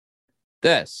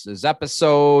This is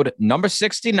episode number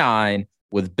 69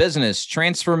 with business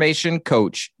transformation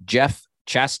coach Jeff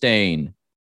Chastain.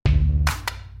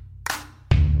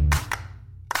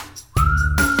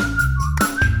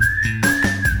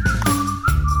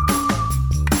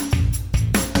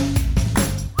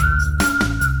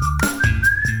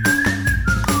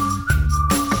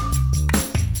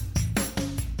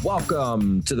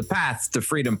 Welcome to the Path to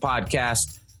Freedom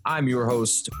podcast. I'm your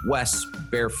host, Wes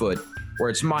Barefoot, where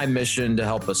it's my mission to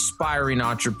help aspiring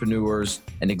entrepreneurs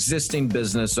and existing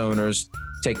business owners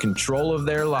take control of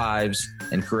their lives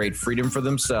and create freedom for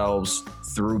themselves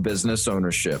through business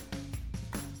ownership.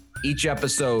 Each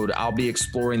episode, I'll be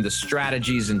exploring the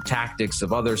strategies and tactics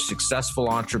of other successful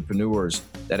entrepreneurs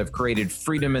that have created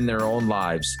freedom in their own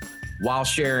lives while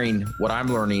sharing what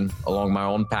I'm learning along my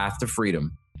own path to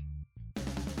freedom.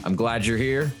 I'm glad you're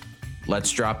here.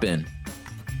 Let's drop in.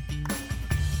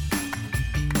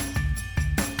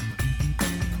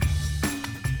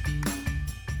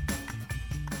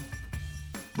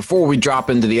 Before we drop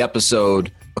into the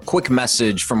episode, a quick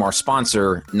message from our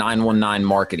sponsor, 919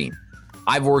 Marketing.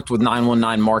 I've worked with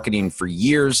 919 Marketing for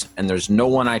years, and there's no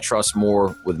one I trust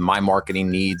more with my marketing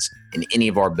needs in any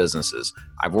of our businesses.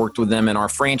 I've worked with them in our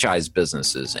franchise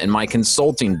businesses, in my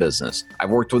consulting business.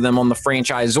 I've worked with them on the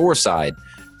franchisor side,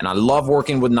 and I love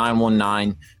working with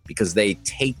 919 because they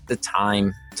take the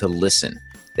time to listen.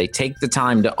 They take the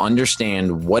time to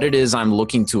understand what it is I'm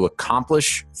looking to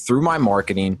accomplish through my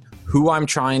marketing, who I'm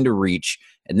trying to reach,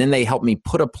 and then they help me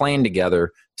put a plan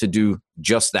together to do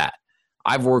just that.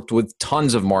 I've worked with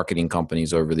tons of marketing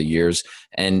companies over the years,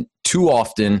 and too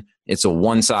often it's a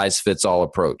one-size-fits-all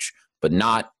approach, but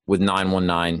not with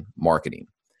 919 Marketing.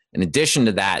 In addition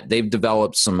to that, they've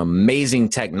developed some amazing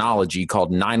technology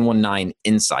called 919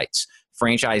 Insights,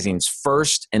 franchising's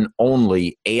first and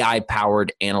only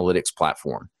AI-powered analytics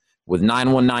platform. With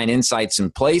 919 Insights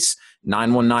in place,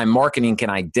 919 Marketing can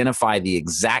identify the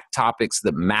exact topics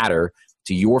that matter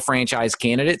to your franchise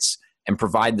candidates and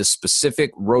provide the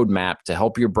specific roadmap to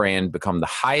help your brand become the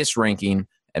highest ranking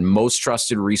and most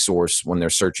trusted resource when they're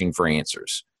searching for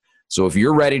answers. So if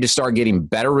you're ready to start getting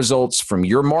better results from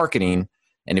your marketing,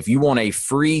 and if you want a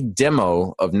free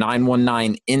demo of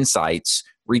 919 Insights,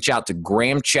 reach out to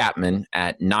Graham Chapman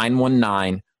at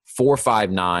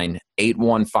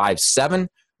 919-459-8157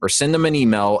 or send them an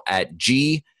email at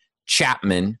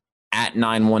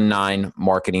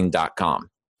gchapman@919marketing.com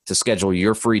to schedule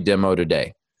your free demo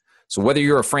today. So whether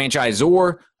you're a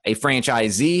franchisor, a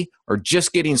franchisee, or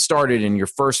just getting started in your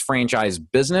first franchise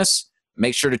business,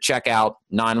 make sure to check out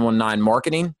 919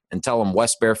 Marketing and tell them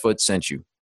Wes Barefoot sent you.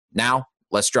 Now,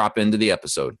 let's drop into the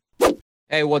episode.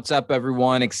 Hey, what's up,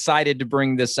 everyone? Excited to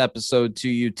bring this episode to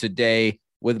you today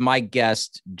with my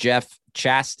guest, Jeff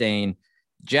Chastain.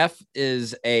 Jeff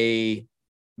is a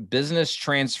business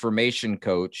transformation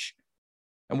coach.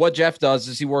 And what Jeff does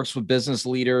is he works with business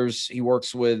leaders. He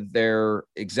works with their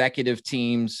executive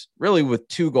teams, really with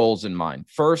two goals in mind.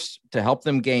 First, to help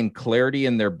them gain clarity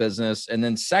in their business. And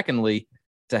then secondly,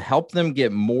 to help them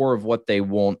get more of what they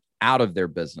want out of their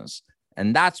business.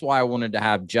 And that's why I wanted to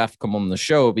have Jeff come on the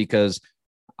show, because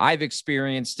I've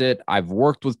experienced it. I've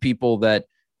worked with people that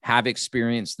have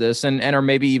experienced this and are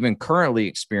maybe even currently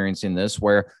experiencing this,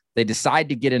 where they decide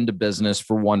to get into business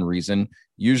for one reason.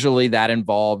 Usually that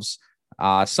involves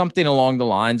something along the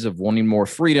lines of wanting more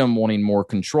freedom, wanting more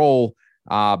control,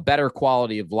 better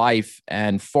quality of life.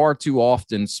 And far too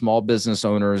often, small business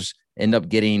owners end up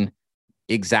getting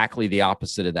exactly the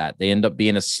opposite of that. They end up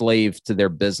being a slave to their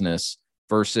business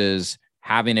versus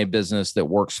having a business that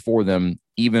works for them,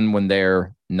 even when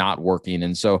they're not working.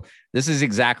 And so this is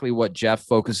exactly what Jeff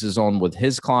focuses on with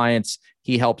his clients.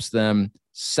 He helps them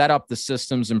set up the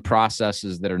systems and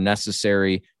processes that are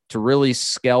necessary to really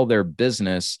scale their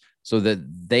business so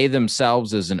that they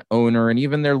themselves as an owner and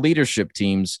even their leadership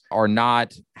teams are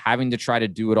not having to try to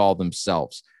do it all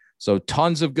themselves. So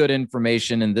tons of good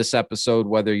information in this episode,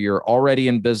 whether you're already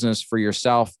in business for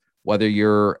yourself, whether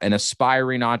you're an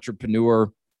aspiring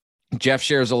entrepreneur. Jeff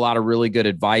shares a lot of really good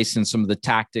advice and some of the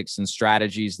tactics and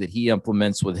strategies that he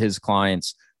implements with his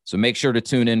clients. So make sure to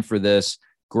tune in for this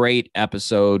great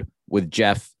episode with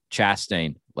Jeff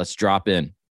Chastain. Let's drop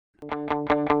in.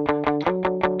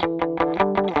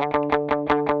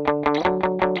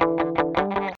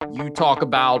 You talk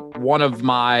about one of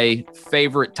my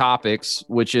favorite topics,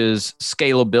 which is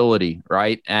scalability,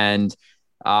 right? And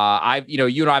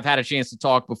you and I've had a chance to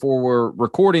talk before we're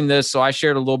recording this. So I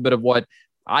shared a little bit of what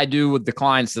I do with the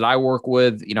clients that I work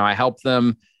with. I help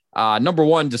them, number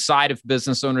one, decide if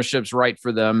business ownership's right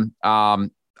for them.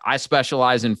 I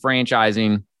specialize in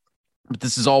franchising, but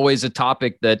this is always a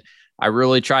topic that I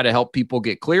really try to help people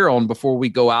get clear on before we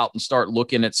go out and start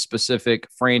looking at specific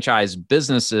franchise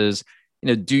businesses.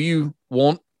 Do you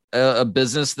want a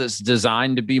business that's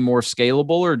designed to be more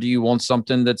scalable, or do you want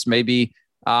something that's maybe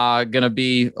going to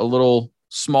be a little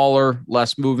smaller,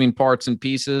 less moving parts and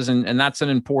pieces? And that's an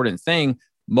important thing.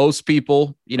 Most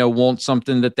people, want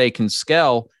something that they can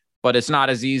scale, but it's not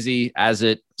as easy as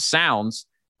it sounds.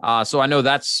 So I know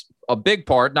that's a big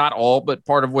part, not all, but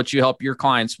part of what you help your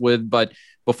clients with. But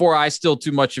before I steal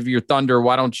too much of your thunder,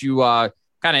 why don't you kind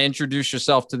of introduce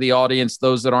yourself to the audience,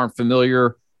 those that aren't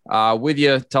familiar with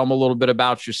you? Tell them a little bit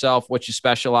about yourself, what you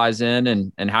specialize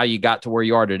in, and how you got to where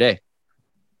you are today.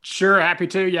 Sure, happy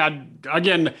to. Yeah,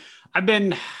 again, I've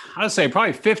been, I'd say,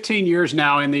 probably 15 years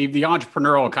now in the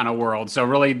entrepreneurial kind of world. So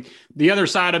really the other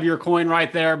side of your coin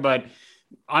right there. But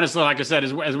honestly, like I said,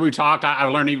 as we talked, I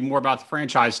learned even more about the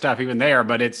franchise stuff even there.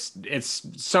 But it's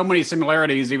so many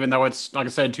similarities, even though it's, like I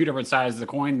said, two different sides of the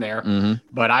coin there. Mm-hmm.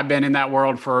 But I've been in that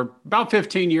world for about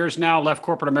 15 years now, left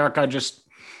corporate America, just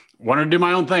wanted to do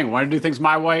my own thing, wanted to do things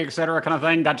my way, et cetera, kind of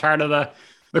thing. Got tired of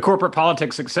the corporate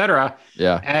politics, et cetera.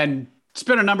 Yeah. And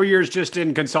spent a number of years just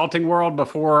in consulting world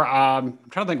before, I'm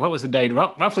trying to think, what was the date?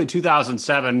 Well, roughly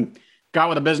 2007, got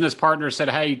with a business partner, said,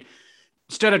 hey,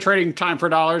 instead of trading time for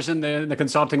dollars in the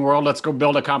consulting world, let's go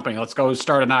build a company. Let's go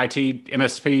start an IT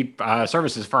MSP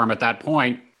services firm at that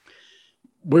point.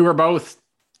 We were both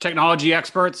technology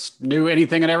experts, knew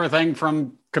anything and everything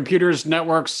from computers,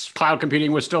 networks. Cloud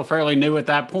computing was still fairly new at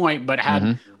that point, but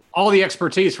had all the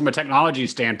expertise from a technology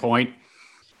standpoint.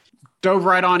 Dove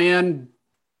right on in,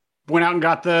 went out and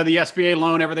got the SBA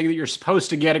loan, everything that you're supposed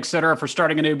to get, et cetera, for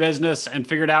starting a new business, and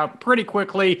figured out pretty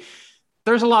quickly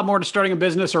there's a lot more to starting a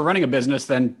business or running a business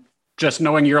than just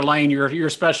knowing your lane, your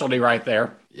specialty right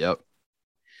there. Yep.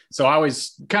 So I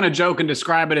always kind of joke and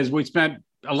describe it as we spent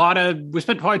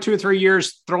probably 2 or 3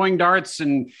 years throwing darts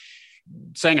and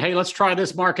saying, hey, let's try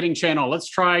this marketing channel. Let's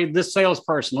try this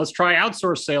salesperson. Let's try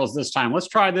outsource sales this time. Let's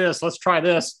try this. Let's try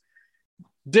this.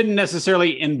 Didn't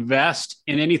necessarily invest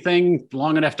in anything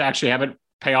long enough to actually have it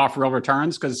pay off real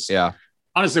returns because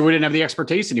honestly, we didn't have the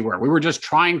expertise anywhere. We were just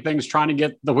trying things, trying to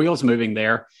get the wheels moving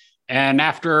there. And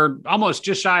after almost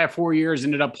just shy of 4 years,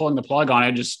 ended up pulling the plug on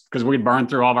it just because we'd burned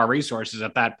through all of our resources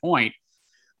at that point.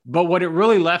 But what it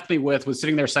really left me with was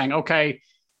sitting there saying, okay,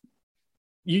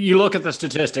 you look at the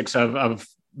statistics of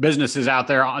businesses out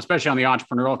there, especially on the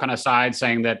entrepreneurial kind of side,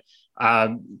 saying that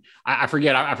I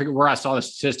forget where I saw the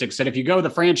statistics that if you go the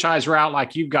franchise route,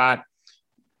 like you've got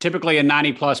typically a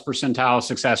 90+ percentile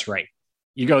success rate.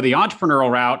 You go the entrepreneurial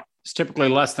route, it's typically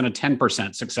less than a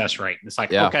 10% success rate. It's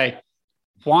like, okay,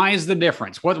 why is the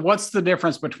difference? What's the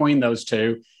difference between those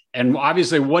two? And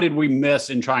obviously, what did we miss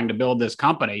in trying to build this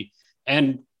company?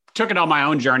 And took it on my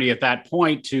own journey at that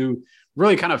point to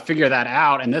really kind of figure that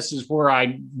out. And this is where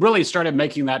I really started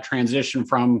making that transition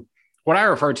from what I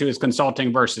refer to as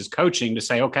consulting versus coaching to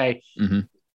say, okay,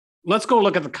 let's go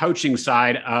look at the coaching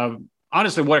side of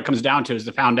honestly what it comes down to is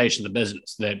the foundation of the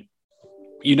business that,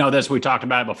 this, we talked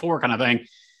about it before kind of thing.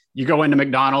 You go into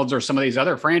McDonald's or some of these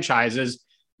other franchises,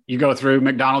 you go through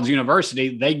McDonald's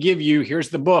University, they give you, here's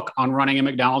the book on running a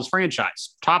McDonald's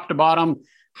franchise, top to bottom,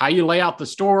 how you lay out the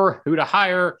store, who to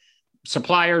hire,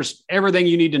 suppliers, everything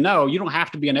you need to know. You don't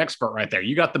have to be an expert right there.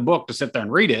 You got the book to sit there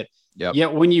and read it. Yep.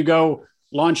 Yet when you go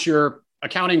launch your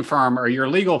accounting firm or your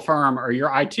legal firm or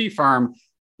your IT firm,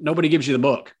 nobody gives you the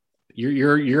book.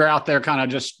 You're out there kind of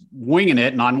just winging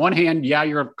it. And on one hand,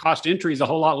 your cost to entry is a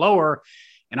whole lot lower.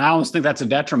 And I almost think that's a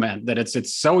detriment that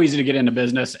it's so easy to get into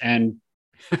business and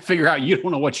figure out you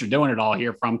don't know what you're doing at all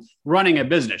here from running a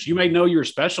business. You may know your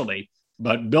specialty,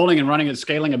 but building and running and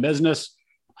scaling a business,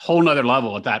 whole nother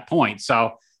level at that point.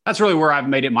 So that's really where I've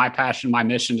made it my passion, my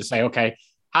mission to say, okay,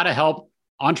 how to help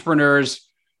entrepreneurs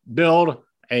build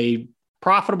a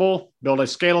profitable, build a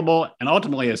scalable, and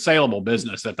ultimately a saleable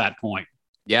business at that point.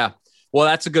 Yeah. Well,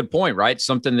 that's a good point, right?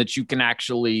 Something that you can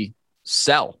actually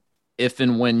sell if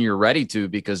and when you're ready to,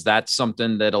 because that's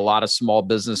something that a lot of small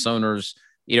business owners,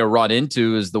 run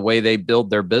into is the way they build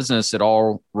their business. It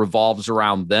all revolves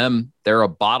around them. They're a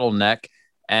bottleneck.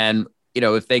 And,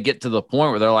 if they get to the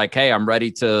point where they're like, hey, I'm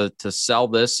ready to sell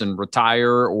this and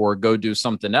retire or go do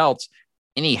something else,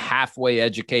 any halfway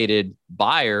educated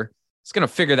buyer is going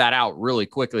to figure that out really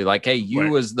quickly. Like, hey,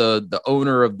 you as the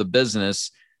owner of the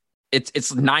business, it's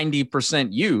 90%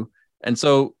 you. And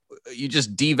so you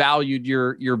just devalued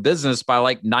your business by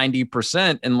like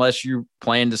 90% unless you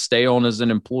plan to stay on as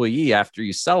an employee after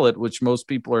you sell it, which most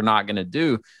people are not going to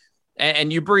do.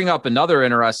 And you bring up another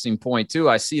interesting point too.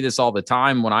 I see this all the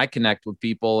time when I connect with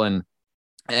people and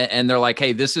they're like,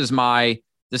 hey, this is my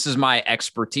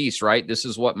expertise, right? This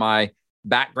is what my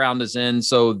background is in.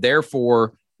 So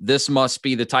therefore, this must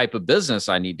be the type of business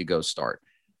I need to go start.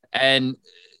 And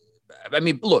I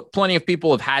mean, look, plenty of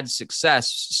people have had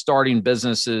success starting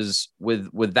businesses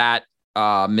with that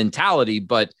mentality.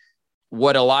 But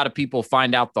what a lot of people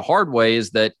find out the hard way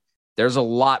is that there's a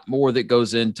lot more that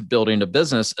goes into building a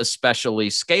business, especially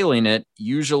scaling it.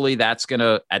 Usually that's going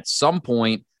to, at some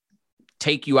point,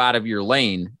 take you out of your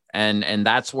lane. And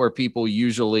that's where people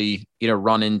usually,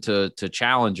 run into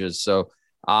challenges. So,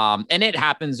 and it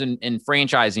happens in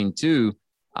franchising too.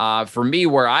 For me,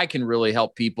 where I can really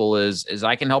help people is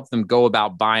I can help them go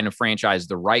about buying a franchise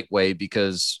the right way,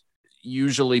 because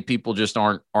usually people just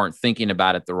aren't thinking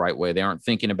about it the right way. They aren't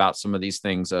thinking about some of these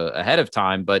things ahead of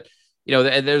time. But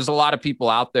there's a lot of people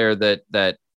out there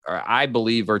that I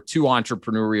believe are too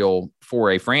entrepreneurial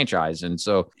for a franchise. And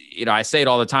so, I say it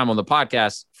all the time on the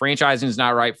podcast, franchising is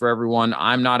not right for everyone.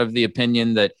 I'm not of the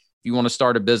opinion that if you want to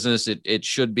start a business, it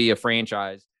should be a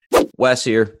franchise. Wes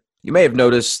here. You may have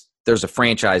noticed there's a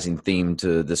franchising theme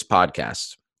to this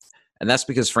podcast. And that's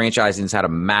because franchising's had a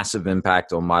massive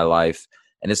impact on my life.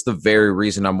 And it's the very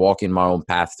reason I'm walking my own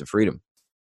path to freedom.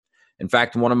 In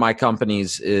fact, one of my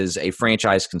companies is a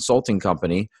franchise consulting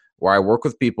company where I work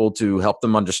with people to help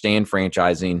them understand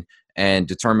franchising and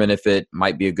determine if it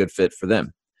might be a good fit for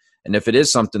them. And if it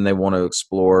is something they want to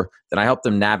explore, then I help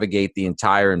them navigate the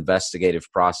entire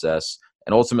investigative process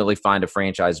and ultimately find a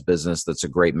franchise business that's a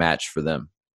great match for them.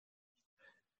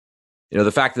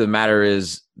 The fact of the matter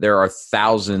is there are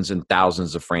thousands and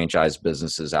thousands of franchise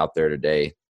businesses out there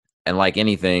today. And like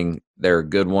anything, there are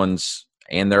good ones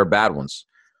and there are bad ones.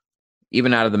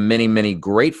 Even out of the many, many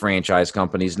great franchise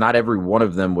companies, not every one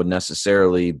of them would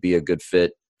necessarily be a good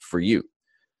fit for you.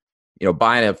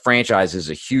 Buying a franchise is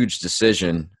a huge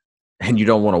decision and you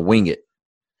don't want to wing it.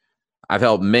 I've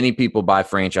helped many people buy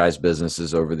franchise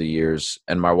businesses over the years,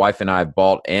 and my wife and I have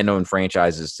bought and own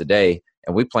franchises today,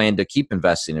 and we plan to keep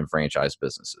investing in franchise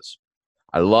businesses.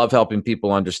 I love helping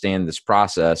people understand this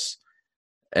process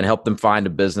and help them find a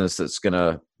business that's going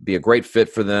to be a great fit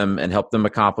for them and help them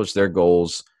accomplish their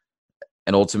goals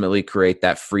and ultimately create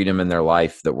that freedom in their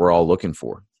life that we're all looking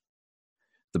for.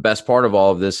 The best part of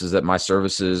all of this is that my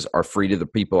services are free to the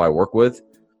people I work with.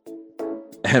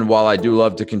 And while I do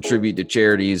love to contribute to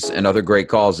charities and other great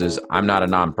causes, I'm not a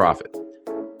nonprofit.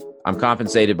 I'm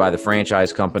compensated by the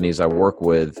franchise companies I work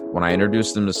with when I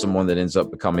introduce them to someone that ends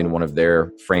up becoming one of their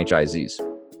franchisees.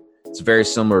 It's very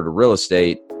similar to real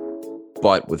estate,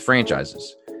 but with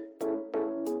franchises.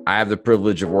 I have the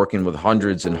privilege of working with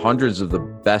hundreds and hundreds of the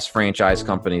best franchise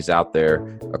companies out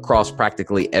there across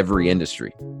practically every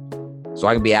industry. So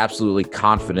I can be absolutely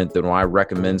confident that when I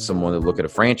recommend someone to look at a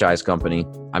franchise company,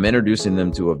 I'm introducing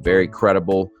them to a very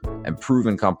credible and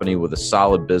proven company with a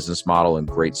solid business model and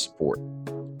great support.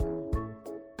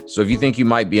 So if you think you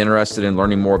might be interested in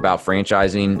learning more about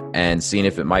franchising and seeing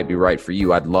if it might be right for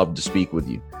you, I'd love to speak with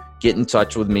you. Get in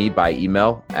touch with me by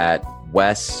email at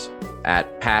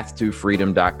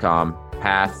wes@path2freedom.com,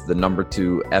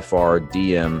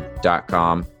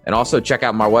 path2frdm.com. And also check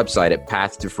out my website at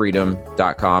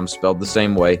path2freedom.com, spelled the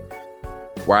same way,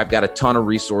 where I've got a ton of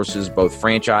resources, both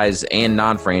franchise and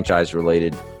non-franchise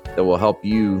related, that will help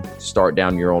you start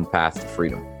down your own path to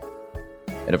freedom.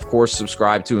 And of course,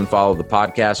 subscribe to and follow the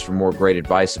podcast for more great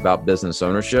advice about business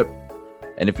ownership.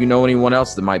 And if you know anyone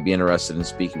else that might be interested in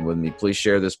speaking with me, please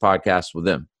share this podcast with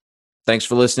them. Thanks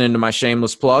for listening to my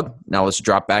shameless plug. Now let's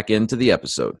drop back into the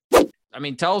episode. I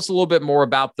mean, tell us a little bit more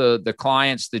about the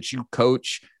clients that you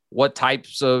coach. What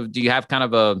types of, do you have kind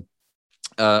of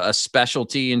a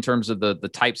specialty in terms of the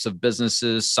types of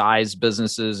businesses, size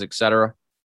businesses, et cetera?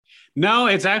 No,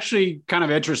 it's actually kind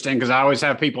of interesting because I always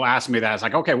have people ask me that. It's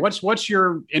like, okay, what's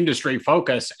your industry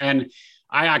focus? And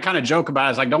I kind of joke about it.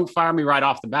 It's like, don't fire me right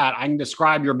off the bat. I can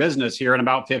describe your business here in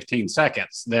about 15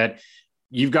 seconds. That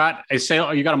you've got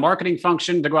a marketing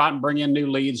function to go out and bring in new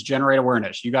leads, generate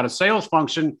awareness. You got a sales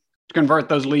function to convert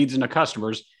those leads into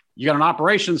customers. You got an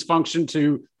operations function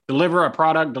to deliver a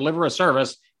product, deliver a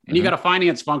service, and you got a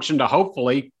finance function to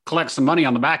hopefully collect some money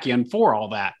on the back end for all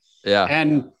that. Yeah.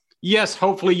 And yes,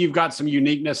 hopefully you've got some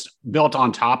uniqueness built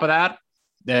on top of that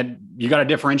you got a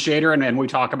differentiator. And we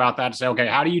talk about that to say, okay,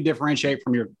 how do you differentiate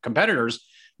from your competitors?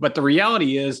 But the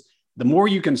reality is the more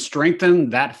you can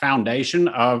strengthen that foundation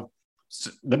of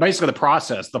basically the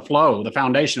process, the flow, the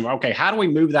foundation of, okay, how do we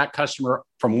move that customer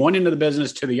from one end of the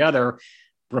business to the other?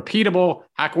 Repeatable.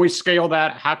 How can we scale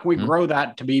that? How can we grow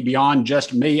that to be beyond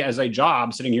just me as a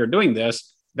job sitting here doing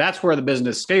this? That's where the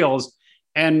business scales.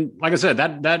 And like I said,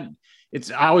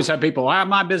 I always have people,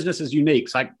 my business is unique.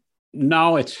 It's like,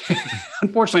 no, it's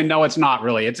unfortunately, no, it's not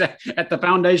really. It's at the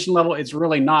foundation level. It's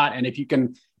really not. And if you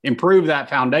can improve that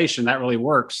foundation, that really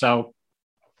works. So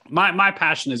my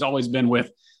passion has always been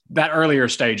with that earlier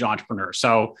stage entrepreneur.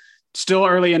 So still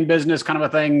early in business kind of a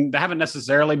thing. They haven't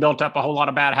necessarily built up a whole lot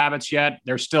of bad habits yet.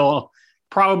 They're still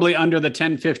probably under the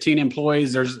 10, 15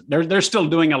 employees. They're still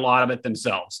doing a lot of it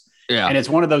themselves. Yeah. And it's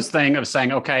one of those things of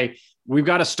saying, okay, we've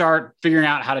got to start figuring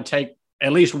out how to take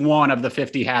at least one of the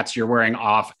 50 hats you're wearing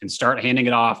off and start handing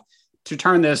it off to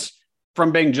turn this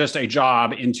from being just a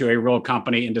job into a real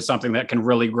company, into something that can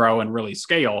really grow and really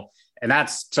scale. And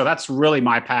that's really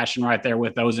my passion right there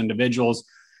with those individuals.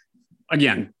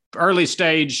 Again, early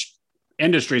stage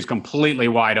industry is completely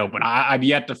wide open. I've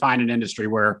yet to find an industry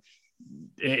where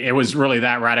it was really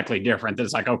that radically different.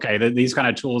 It's like, okay, these kind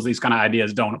of tools, these kind of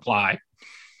ideas don't apply.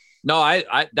 No,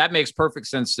 I that makes perfect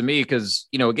sense to me because,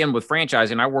 again, with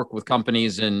franchising, I work with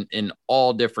companies in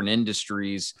all different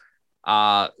industries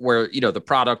where, the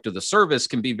product or the service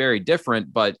can be very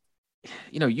different, but,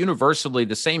 universally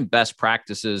the same best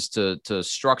practices to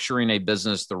structuring a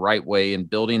business the right way and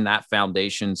building that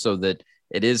foundation so that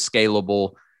it is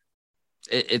scalable.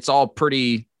 It's all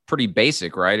pretty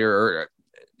basic, right? Or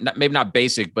maybe not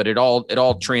basic, but it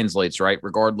all translates, right?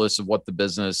 Regardless of what the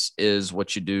business is,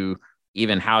 what you do,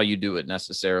 even how you do it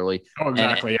necessarily. Oh,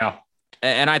 exactly. Yeah.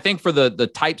 And I think for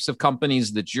the types of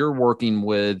companies that you're working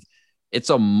with, it's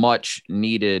a much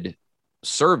needed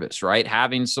service, right?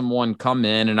 Having someone come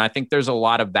in, and I think there's a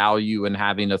lot of value in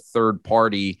having a third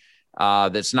party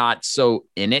that's not so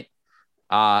in it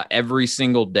every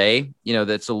single day,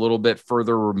 that's a little bit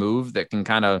further removed, that can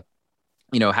kind of,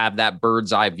 have that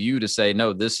bird's eye view to say,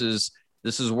 no, this is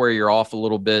where you're off a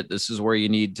little bit. This is where you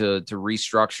need to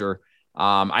restructure.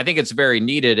 I think it's very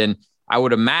needed. And I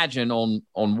would imagine on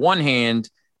one hand,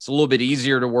 it's a little bit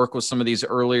easier to work with some of these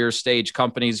earlier stage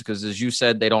companies because, as you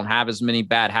said, they don't have as many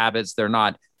bad habits. They're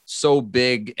not so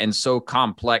big and so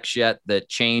complex yet that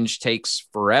change takes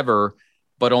forever.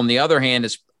 But on the other hand,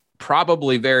 it's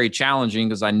probably very challenging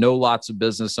because I know lots of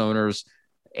business owners,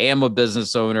 am a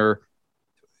business owner.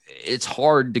 It's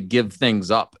hard to give things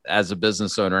up as a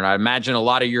business owner. And I imagine a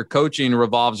lot of your coaching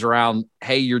revolves around,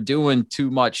 hey, you're doing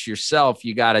too much yourself.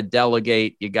 You got to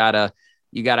delegate. You got to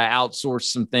outsource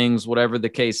some things, whatever the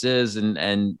case is.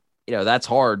 And that's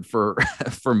hard for,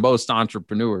 for most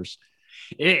entrepreneurs.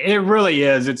 It really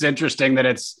is. It's interesting that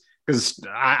it's because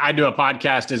I do a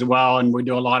podcast as well. And we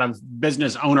do a lot of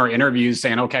business owner interviews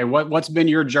saying, okay, what's been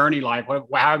your journey like? How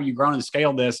have you grown and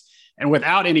scaled this? And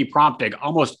without any prompting,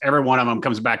 almost every one of them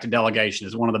comes back to delegation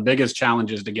is one of the biggest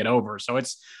challenges to get over. So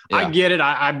I get it.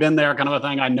 I've been there kind of a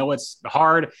thing. I know it's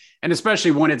hard. And especially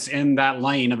when it's in that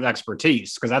lane of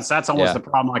expertise, because that's almost the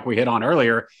problem like we hit on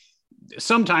earlier.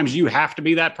 Sometimes you have to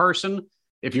be that person.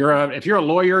 If you're a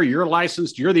lawyer, you're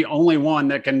licensed, you're the only one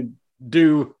that can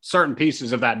do certain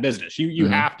pieces of that business. You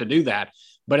have to do that.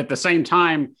 But at the same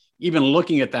time, even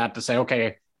looking at that to say,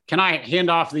 okay, can I hand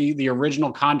off the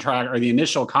original contract or the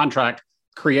initial contract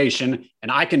creation, and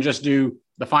I can just do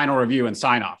the final review and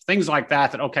sign off? Things like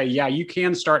that, okay, yeah, you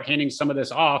can start handing some of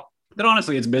this off, but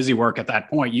honestly, it's busy work at that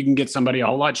point. You can get somebody a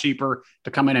whole lot cheaper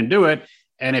to come in and do it.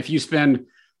 And if you spend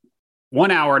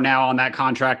 1 hour now on that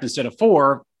contract instead of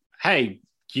 4, hey,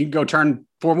 you can go turn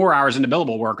 4 more hours into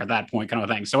billable work at that point, kind of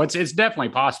thing. So it's definitely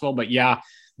possible. But yeah,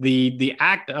 the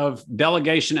act of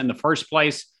delegation in the first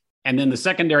place, and then the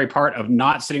secondary part of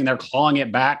not sitting there clawing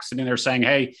it back, sitting there saying,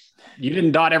 hey, you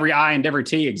didn't dot every I and every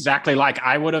T exactly like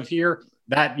I would have here.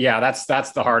 That's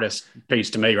the hardest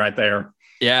piece to me right there.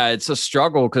 Yeah, it's a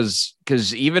struggle because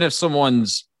even if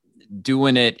someone's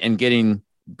doing it and getting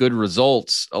good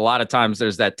results, a lot of times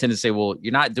there's that tendency to say, well,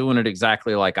 you're not doing it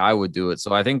exactly like I would do it.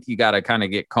 So I think you got to kind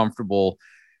of get comfortable.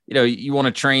 You want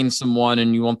to train someone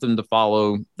and you want them to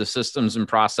follow the systems and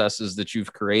processes that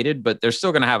you've created, but they're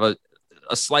still going to have a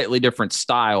slightly different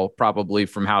style probably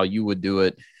from how you would do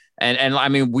it. And I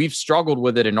mean, we've struggled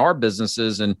with it in our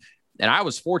businesses. And I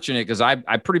was fortunate because I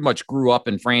pretty much grew up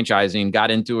in franchising,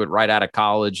 got into it right out of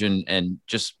college and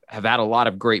just have had a lot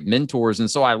of great mentors.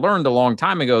 And so I learned a long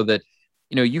time ago that,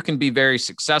 you can be very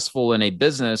successful in a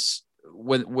business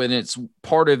when it's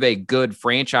part of a good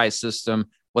franchise system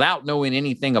without knowing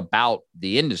anything about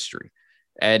the industry.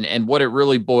 And what it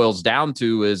really boils down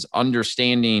to is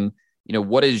understanding,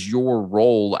 what is your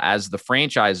role as the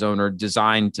franchise owner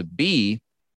designed to be?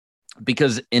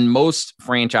 Because in most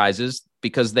franchises,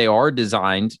 because they are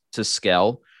designed to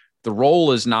scale, the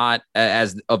role is not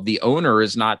as of the owner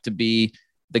is not to be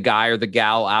the guy or the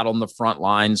gal out on the front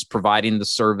lines, providing the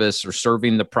service or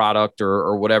serving the product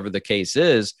or whatever the case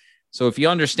is. So if you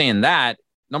understand that,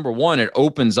 number one, it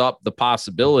opens up the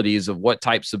possibilities of what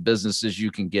types of businesses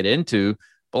you can get into.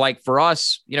 But like for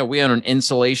us, we own an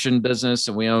insulation business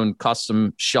and we own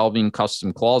custom shelving,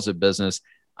 custom closet business.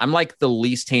 I'm like the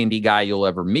least handy guy you'll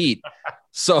ever meet.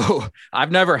 So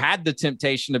I've never had the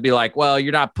temptation to be like, well,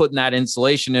 you're not putting that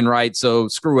insulation in right, so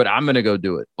screw it, I'm going to go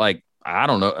do it. Like, I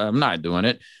don't know, I'm not doing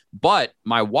it. But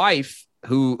my wife,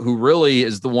 who really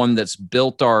is the one that's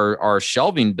built our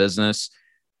shelving business,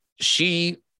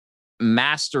 she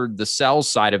mastered the sales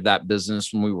side of that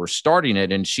business when we were starting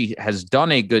it. And she has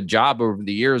done a good job over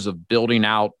the years of building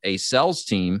out a sales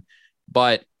team,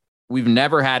 but we've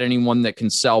never had anyone that can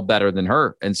sell better than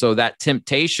her. And so that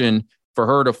temptation for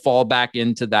her to fall back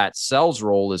into that sales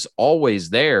role is always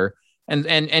there.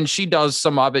 And she does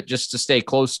some of it just to stay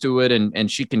close to it,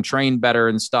 and she can train better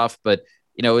and stuff. But,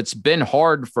 it's been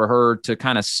hard for her to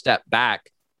kind of step back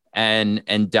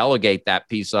and delegate that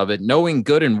piece of it, knowing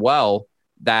good and well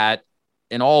that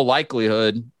in all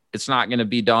likelihood, it's not going to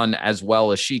be done as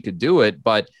well as she could do it.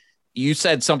 But you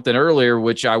said something earlier,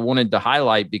 which I wanted to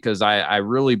highlight, because I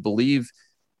really believe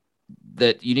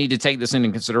that you need to take this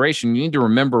into consideration. You need to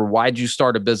remember, why'd you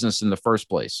start a business in the first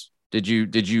place? Did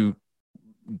you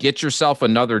get yourself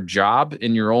another job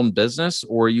in your own business,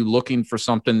 or are you looking for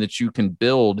something that you can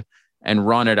build and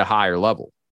run at a higher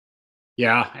level?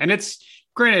 Yeah. And it's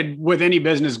granted, with any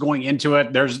business going into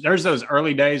it, there's those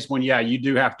early days when, you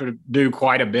do have to do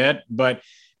quite a bit, but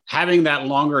having that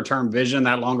longer term vision,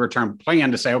 that longer term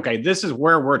plan to say, okay, this is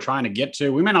where we're trying to get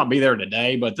to. We may not be there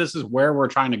today, but this is where we're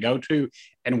trying to go to,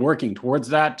 and working towards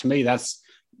that. To me, that's,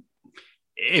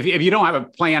 if you don't have a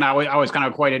plan, I always kind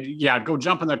of equate it, go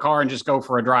jump in the car and just go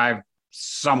for a drive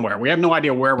somewhere. We have no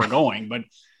idea where we're going, but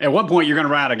at one point you're going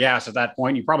to run out of gas. At that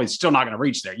point, you're probably still not going to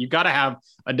reach there. You've got to have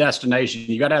a destination.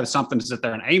 You got to have something to sit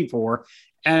there and aim for.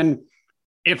 And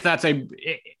if that's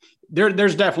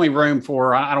there's definitely room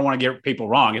for, I don't want to get people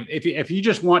wrong. If you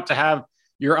just want to have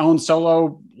your own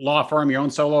solo law firm, your own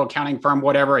solo accounting firm,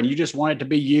 whatever, and you just want it to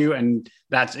be you and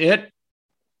that's it,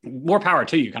 more power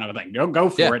to you, kind of a thing. Go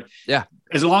for it. Yeah.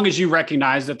 As long as you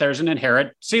recognize that there's an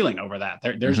inherent ceiling over that.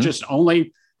 There's just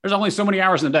there's only so many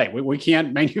hours in a day. We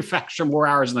can't manufacture more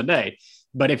hours in the day.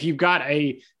 But if you've got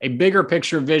a bigger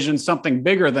picture vision, something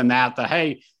bigger than that,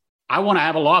 hey, I want to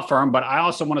have a law firm, but I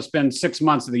also want to spend 6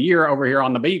 months of the year over here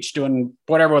on the beach doing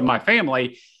whatever with my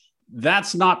family,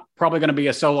 that's not probably going to be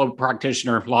a solo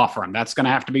practitioner law firm. That's going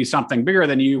to have to be something bigger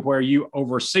than you, where you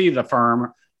oversee the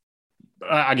firm.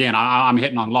 Again, I'm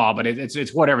hitting on law, but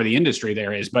it's whatever the industry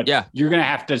there is. But you're going to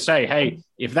have to say, hey,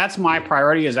 if that's my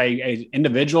priority as a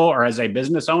individual or as a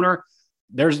business owner,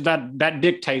 there's that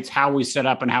dictates how we set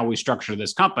up and how we structure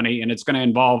this company. And it's going to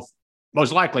involve,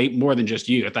 most likely, more than just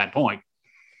you at that point.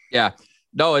 Yeah,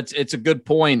 no, it's a good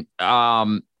point.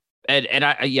 And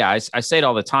I say it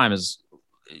all the time, is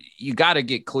you got to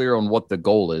get clear on what the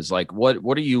goal is. Like, what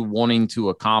are you wanting to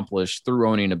accomplish through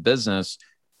owning a business?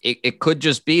 It could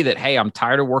just be that, hey, I'm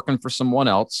tired of working for someone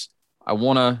else. I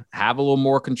want to have a little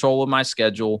more control of my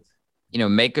schedule,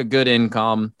 make a good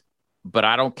income, but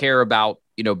I don't care about,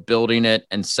 building it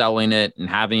and selling it and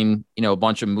having, a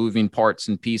bunch of moving parts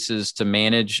and pieces to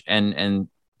manage. And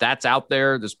that's out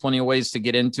there. There's plenty of ways to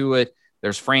get into it.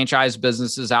 There's franchise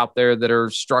businesses out there that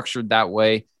are structured that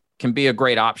way. Can be a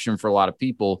great option for a lot of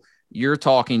people. You're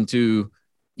talking to,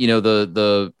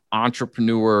 the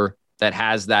entrepreneur that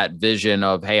has that vision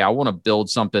of, hey, I want to build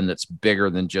something that's bigger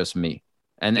than just me.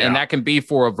 And that can be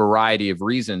for a variety of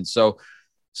reasons. So,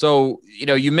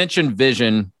 you mentioned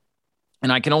vision,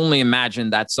 and I can only imagine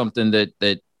that's something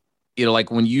that, like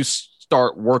when you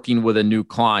start working with a new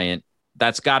client,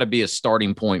 that's got to be a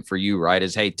starting point for you, right?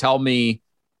 Is, hey, tell me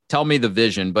the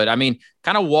vision. But I mean,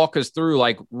 kind of walk us through,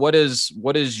 like, what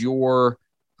is your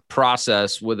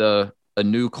process with a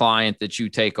new client that you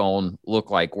take on look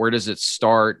like? Where does it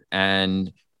start?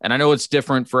 And I know it's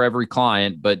different for every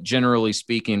client, but generally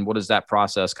speaking, what does that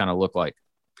process kind of look like?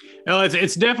 Well,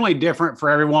 it's definitely different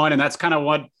for everyone. And that's kind of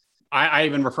what I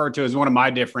even refer to as one of my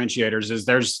differentiators. Is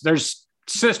there's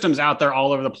systems out there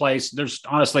all over the place. There's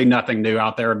honestly nothing new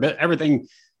out there. But everything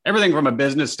from a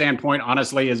business standpoint,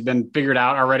 honestly, has been figured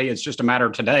out already. It's just a matter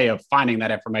today of finding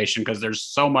that information, because there's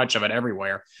so much of it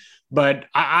everywhere. But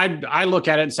I look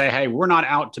at it and say, hey, we're not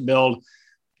out to build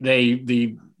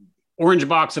the orange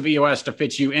box of EOS to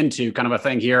fit you into kind of a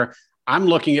thing here. I'm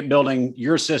looking at building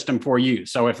your system for you.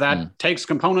 So if that takes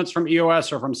components from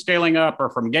EOS or from Scaling Up or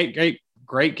from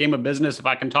Great Game of Business, if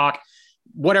I can talk,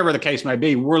 whatever the case may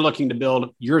be, we're looking to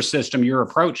build your system, your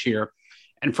approach here.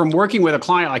 And from working with a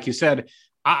client, like you said,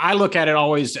 I look at it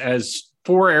always as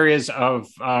 4 areas of,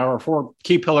 or 4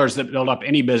 key pillars that build up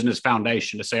any business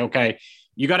foundation, to say, okay,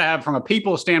 you got to have, from a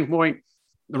people standpoint,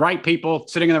 the right people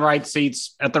sitting in the right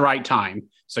seats at the right time.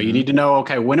 So you need to know,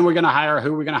 okay, when are we going to hire?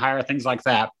 Who are we going to hire? Things like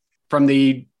that. From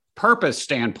the purpose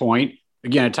standpoint,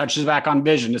 again, it touches back on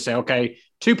vision to say, okay,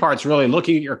 two parts really: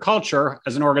 looking at your culture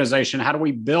as an organization. How do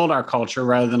we build our culture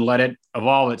rather than let it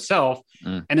evolve itself?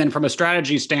 And then from a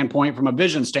strategy standpoint, from a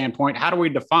vision standpoint, how do we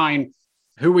define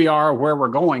who we are, where we're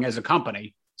going as a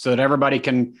company so that everybody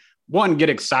can, one, get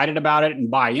excited about it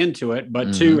and buy into it,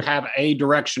 but two, have a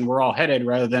direction we're all headed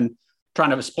rather than trying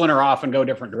to splinter off and go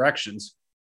different directions.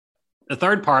 The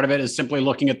third part of it is simply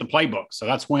looking at the playbook. So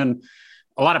that's when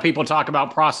a lot of people talk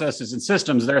about processes and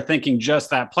systems. They're thinking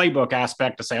just that playbook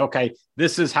aspect to say, okay,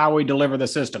 this is how we deliver the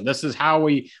system. This is how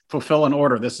we fulfill an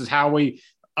order. This is how we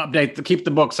keep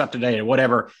the books up to date or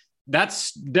whatever.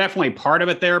 That's definitely part of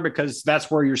it there, because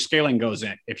that's where your scaling goes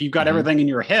in. If you've got everything in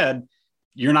your head,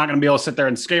 you're not going to be able to sit there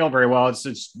and scale very well. It's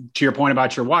to your point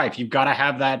about your wife. You've got to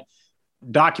have that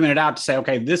documented out to say,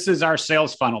 okay, this is our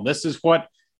sales funnel. This is what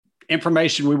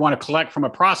information we want to collect from a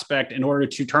prospect in order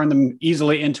to turn them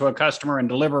easily into a customer and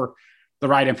deliver the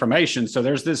right information. So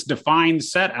there's this defined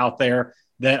set out there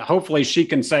that hopefully she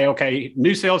can say, okay,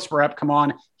 new sales rep, come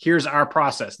on, here's our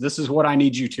process. This is what I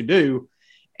need you to do.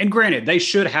 And granted, they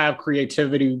should have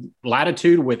creativity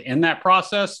latitude within that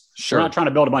process. Sure. We're not trying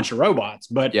to build a bunch of robots,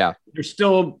 but there's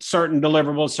still certain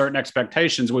deliverables, certain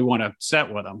expectations we want to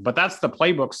set with them. But that's the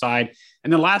playbook side.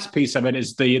 And the last piece of it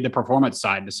is the performance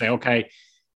side, to say, okay,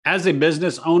 as a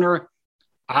business owner,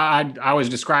 I always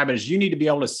describe it as you need to be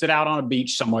able to sit out on a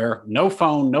beach somewhere, no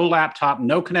phone, no laptop,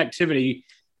 no connectivity.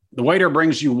 The waiter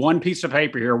brings you one piece of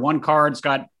paper here, one card's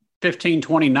got 15,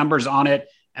 20 numbers on it,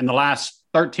 and the last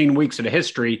 13 weeks of the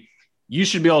history. You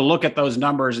should be able to look at those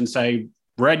numbers and say,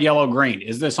 red, yellow, green.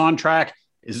 Is this on track?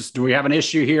 Do we have an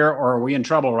issue here, or are we in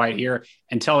trouble right here?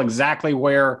 And tell exactly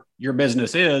where your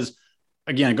business is.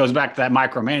 Again, it goes back to that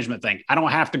micromanagement thing. I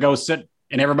don't have to go sit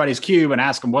in everybody's cube and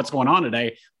ask them what's going on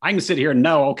today. I can sit here and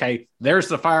know, okay, there's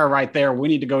the fire right there. We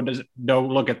need to go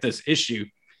look at this issue.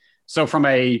 So from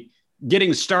a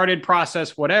getting started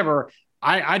process, whatever,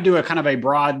 I do a kind of a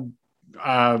broad,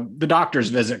 the doctor's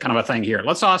visit kind of a thing here.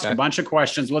 Let's ask a bunch of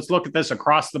questions. Let's look at this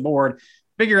across the board,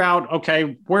 figure out,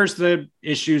 okay, where's the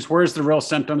issues? Where's the real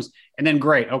symptoms? And then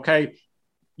great. Okay,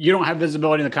 you don't have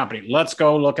visibility in the company. Let's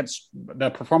go look at the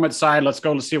performance side. Let's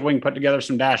go to see if we can put together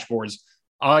some dashboards.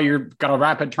 Oh, you've got a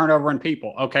rapid turnover in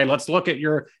people. Okay, let's look at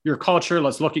your culture.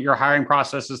 Let's look at your hiring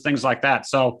processes, things like that.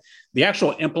 So the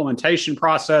actual implementation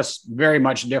process, very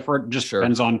much different. Just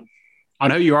depends on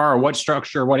who you are or what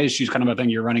structure, what issues kind of a thing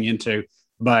you're running into.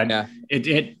 But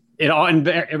it all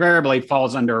invariably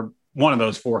falls under one of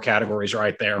those four categories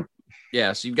right there.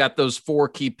 Yeah, so you've got those four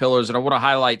key pillars. And I want to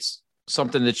highlight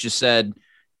something that you said.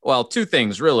 Well, two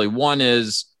things, really. One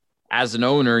is, as an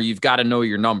owner, you've got to know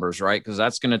your numbers, right? Because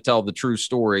that's going to tell the true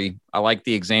story. I like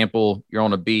the example. You're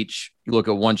on a beach. You look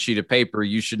at one sheet of paper.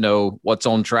 You should know what's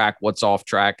on track, what's off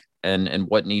track, and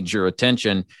what needs your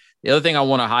attention. The other thing I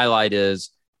want to highlight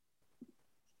is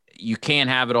you can't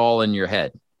have it all in your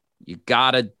head. You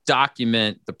got to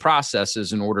document the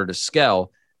processes in order to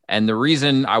scale. And the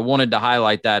reason I wanted to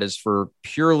highlight that is for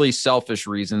purely selfish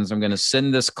reasons. I'm going to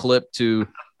send this clip to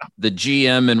the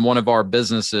GM in one of our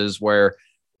businesses where,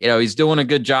 you know, he's doing a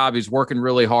good job. He's working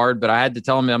really hard, but I had to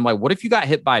tell him, I'm like, what if you got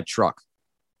hit by a truck?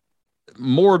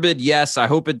 Morbid, yes. I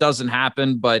hope it doesn't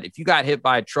happen. But if you got hit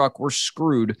by a truck, we're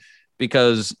screwed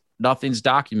because nothing's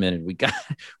documented. We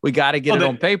got to get it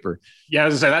on paper. Yeah, I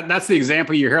was gonna say that's the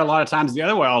example you hear a lot of times. The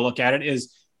other way I'll look at it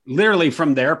is literally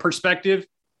from their perspective,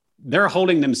 they're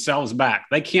holding themselves back.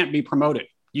 They can't be promoted.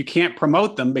 You can't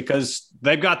promote them because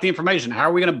they've got the information. How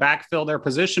are we going to backfill their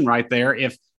position right there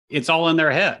if it's all in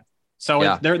their head?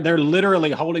 So they're literally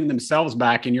holding themselves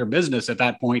back in your business at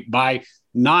that point by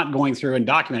not going through and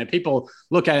document it. People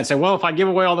look at it and say, well, if I give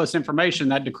away all this information,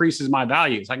 that decreases my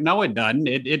value. It's like, no, it doesn't.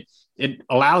 It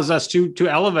allows us to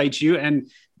elevate you and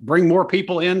bring more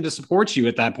people in to support you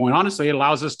at that point. Honestly, it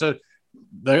allows us to,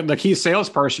 the key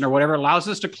salesperson or whatever, allows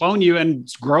us to clone you and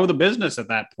grow the business at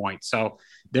that point. So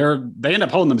they end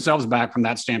up holding themselves back from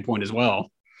that standpoint as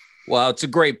well. Well, it's a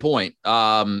great point.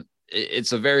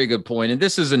 It's a very good point. And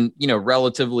this is a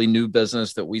relatively new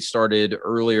business that we started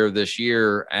earlier this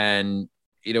year. And,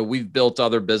 we've built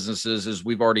other businesses, as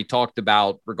we've already talked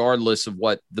about, regardless of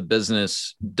what the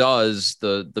business does,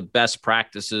 the best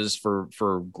practices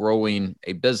for growing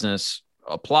a business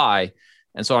apply.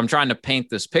 And so I'm trying to paint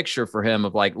this picture for him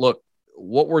of like, look,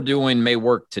 what we're doing may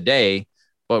work today,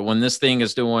 but when this thing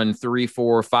is doing $3,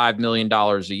 $4, $5 million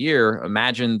a year,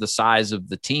 imagine the size of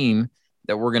the team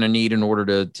that we're going to need in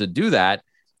order to do that.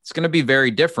 It's going to be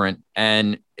very different.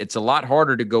 And it's a lot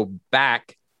harder to go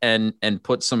back and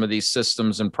put some of these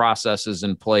systems and processes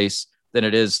in place than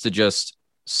it is to just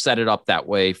set it up that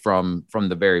way from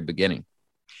the very beginning.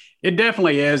 It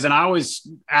definitely is. And I always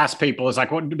ask people, it's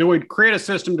like, well, do we create a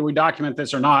system? Do we document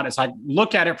this or not? It's like,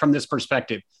 look at it from this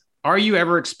perspective. Are you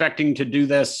ever expecting to do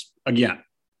this again?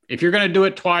 If you're going to do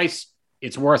it twice,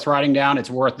 it's worth writing down. It's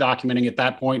worth documenting at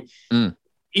that point.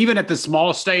 Even at the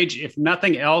small stage, if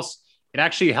nothing else, it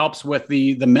actually helps with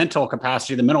the mental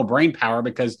capacity, the mental brain power,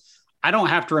 because I don't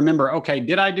have to remember, okay,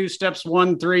 did I do steps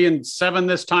 1, 3, and 7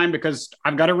 this time? Because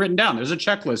I've got it written down. There's a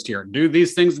checklist here. Do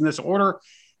these things in this order.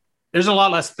 There's a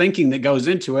lot less thinking that goes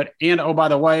into it. And, oh, by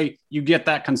the way, you get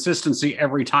that consistency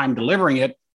every time delivering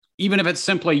it, even if it's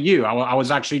simply you. I was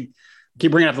actually,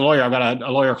 keep bringing up the lawyer. I've got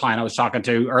a lawyer client I was talking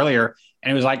to earlier,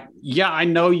 and it was like, yeah, I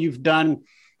know you've done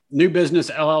new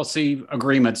business LLC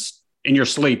agreements in your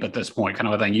sleep at this point, kind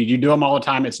of a thing. You do them all the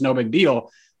time. It's no big deal.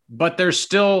 But there's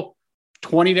still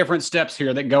 20 different steps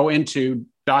here that go into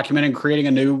documenting,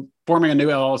 forming a new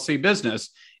LLC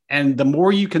business. And the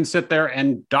more you can sit there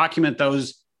and document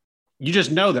those, you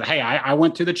just know that, hey, I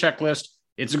went through the checklist.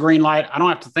 It's a green light. I don't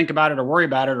have to think about it or worry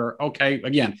about it. Or, okay,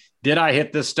 again, did I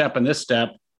hit this step and this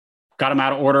step? Got them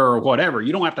out of order or whatever.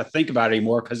 You don't have to think about it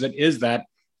anymore because it is that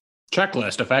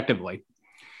checklist effectively.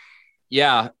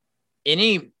 Yeah.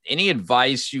 Any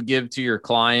advice you give to your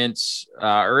clients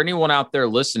or anyone out there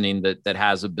listening that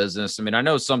has a business? I mean, I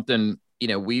know something,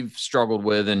 we've struggled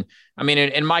with, and I mean,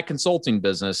 in my consulting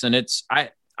business, and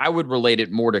I would relate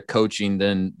it more to coaching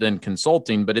than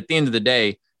consulting. But at the end of the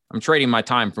day, I'm trading my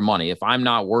time for money. If I'm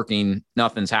not working,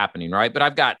 nothing's happening, right? But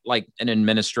I've got like an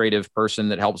administrative person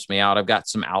that helps me out. I've got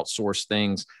some outsourced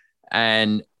things,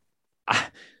 and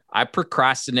I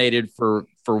procrastinated for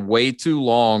way too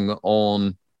long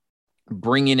on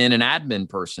bringing in an admin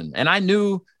person. And I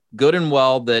knew good and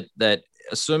well that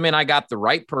assuming I got the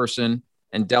right person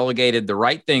and delegated the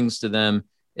right things to them,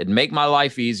 it'd make my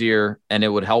life easier and it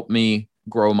would help me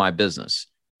grow my business.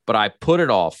 But I put it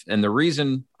off. And the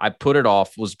reason I put it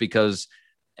off was because,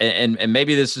 and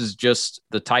maybe this is just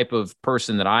the type of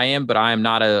person that I am, but I am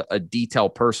not a detail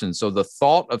person. So the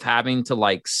thought of having to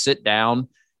like sit down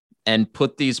and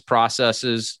put these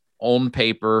processes on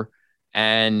paper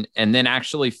and then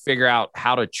actually figure out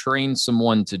how to train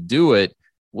someone to do it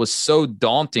was so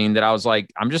daunting that I was like,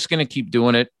 I'm just going to keep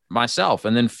doing it myself.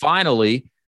 And then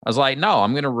finally, I was like, no,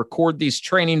 I'm going to record these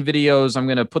training videos. I'm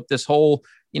going to put this whole,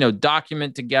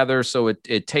 document together so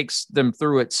it takes them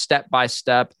through it step by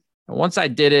step. And once I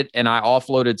did it and I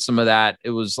offloaded some of that, it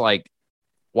was like,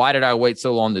 why did I wait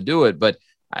so long to do it? But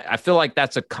I feel like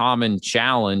that's a common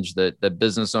challenge that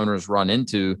business owners run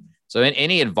into. So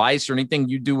any advice or anything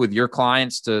you do with your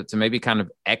clients to maybe kind of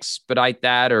expedite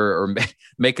that or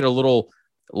make it a little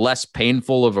less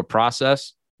painful of a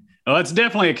process? Well, it's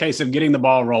definitely a case of getting the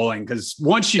ball rolling, because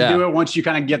once you do it, once you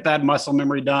kind of get that muscle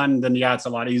memory done, then it's a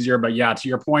lot easier. But yeah, to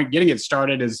your point, getting it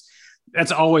started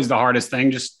that's always the hardest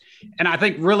thing. And I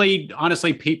think really,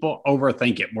 honestly, people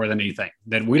overthink it more than anything.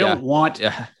 That we don't want,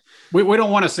 we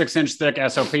don't want a 6-inch thick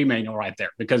SOP manual right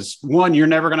there, because one, you're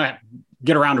never going to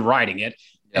get around to writing it.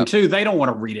 And two, they don't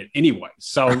want to read it anyway.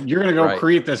 So you're going to go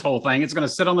create this whole thing. It's going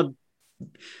to sit on the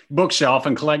bookshelf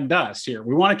and collect dust here.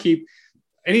 We want to keep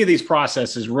any of these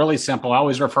processes really simple. I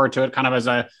always refer to it kind of as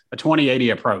a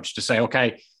 20/80 approach to say,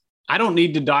 okay, I don't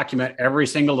need to document every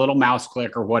single little mouse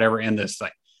click or whatever in this thing.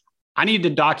 I need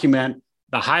to document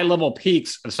the high level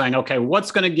peaks of saying, okay,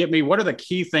 what's going to get me? What are the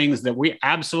key things that we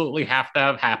absolutely have to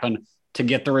have happen to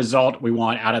get the result we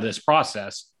want out of this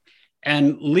process?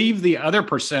 And leave the other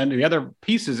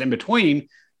pieces in between,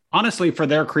 honestly, for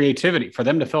their creativity, for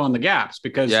them to fill in the gaps.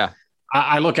 Because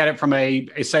I look at it from a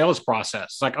sales process.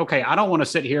 It's like, okay, I don't want to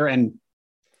sit here and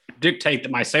dictate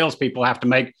that my salespeople have to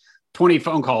make 20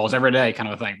 phone calls every day kind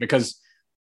of a thing, because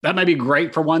that may be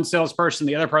great for one salesperson.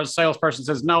 The other salesperson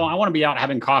says, no, I want to be out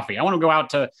having coffee. I want to go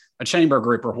out to a chamber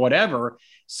group or whatever.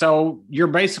 So you're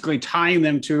basically tying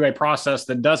them to a process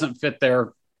that doesn't fit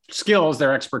their skills,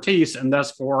 their expertise, and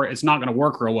thus it's not going to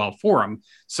work real well for them.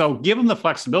 So give them the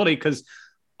flexibility, because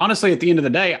honestly, at the end of the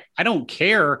day, I don't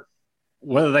care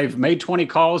whether they've made 20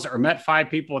 calls or met 5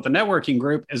 people at the networking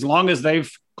group, as long as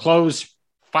they've closed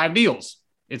 5 deals.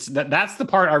 That's the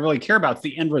part I really care about. It's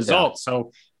the end result.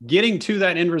 So getting to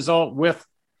that end result with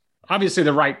obviously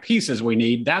the right pieces we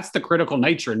need, that's the critical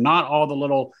nature, not all the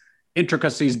little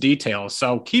intricacies, details.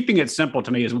 So keeping it simple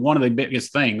to me is one of the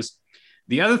biggest things.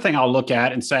 The other thing I'll look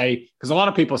at and say, because a lot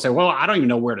of people say, well, I don't even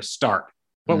know where to start.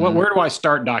 But where do I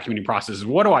start documenting processes?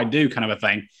 What do I do, kind of a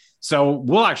thing? So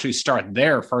we'll actually start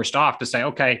there first off to say,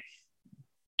 okay,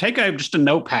 take just a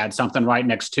notepad, something right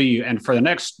next to you. And for the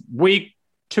next week,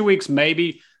 2 weeks,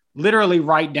 maybe literally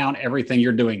write down everything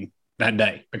you're doing that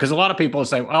day? Because a lot of people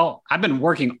say, well, I've been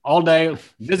working all day,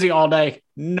 busy all day,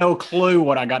 no clue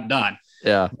what I got done.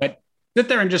 Yeah. But sit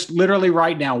there and just literally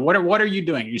write down, what are you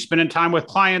doing? You spending time with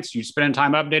clients, you spending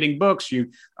time updating books,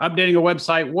 you updating a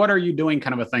website, what are you doing,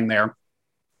 kind of a thing there.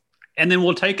 And then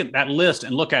we'll take that list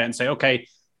and look at it and say, okay,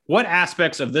 what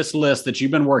aspects of this list that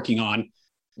you've been working on,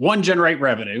 one, generate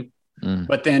revenue,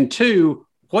 but then two,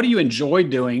 what do you enjoy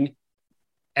doing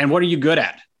and what are you good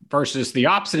at? Versus the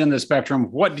opposite end of the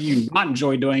spectrum, what do you not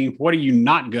enjoy doing? What are you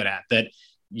not good at? That,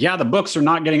 yeah, the books are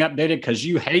not getting updated because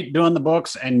you hate doing the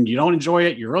books and you don't enjoy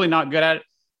it. You're really not good at it.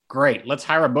 Great. Let's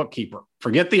hire a bookkeeper.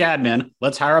 Forget the admin.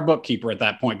 Let's hire a bookkeeper at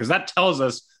that point, because that tells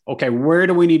us, okay, where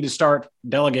do we need to start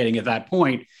delegating at that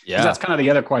point? Yeah. That's kind of the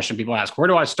other question people ask. Where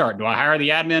do I start? Do I hire the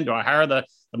admin? Do I hire the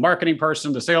marketing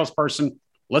person, the salesperson?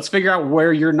 Let's figure out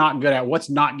where you're not good at, what's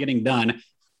not getting done,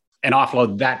 and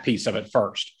offload that piece of it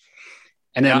first.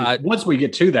 And then once we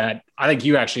get to that, I think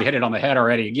you actually hit it on the head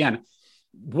already. Again,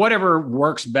 whatever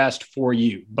works best for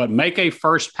you, but make a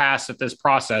first pass at this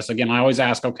process. Again, I always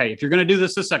ask, okay, if you're going to do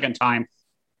this the second time,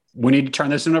 we need to turn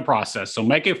this into a process. So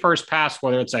make a first pass,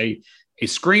 whether it's a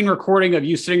screen recording of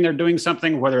you sitting there doing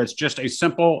something, whether it's just a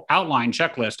simple outline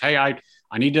checklist. Hey,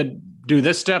 I need to do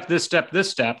this step, this step, this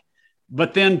step,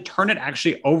 but then turn it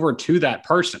actually over to that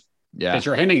person that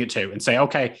you're handing it to and say,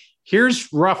 okay,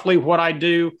 here's roughly what I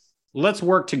do. Let's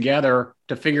work together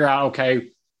to figure out, okay,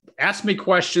 ask me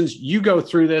questions. You go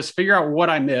through this, figure out what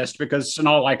I missed, because in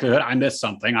all likelihood, I missed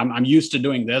something. I'm used to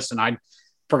doing this and I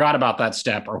forgot about that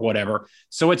step or whatever.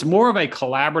 So it's more of a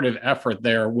collaborative effort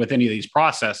there with any of these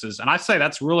processes. And I say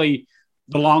that's really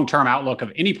the long-term outlook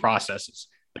of any processes.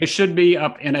 They should be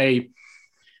up in a,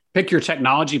 pick your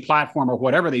technology platform or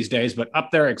whatever these days, but up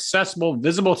there, accessible,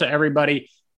 visible to everybody,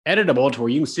 editable to where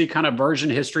you can see kind of version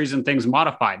histories and things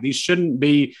modified. These shouldn't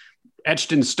be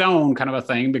etched in stone kind of a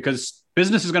thing, because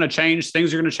business is going to change.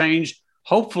 Things are going to change.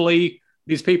 Hopefully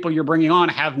these people you're bringing on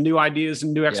have new ideas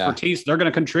and new expertise. Yeah. They're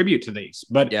going to contribute to these,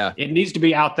 but it needs to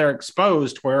be out there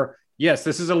exposed where, yes,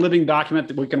 this is a living document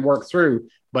that we can work through,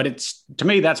 but it's, to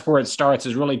me, that's where it starts,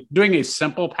 is really doing a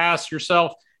simple pass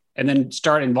yourself and then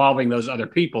start involving those other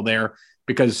people there.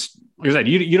 Because like I said,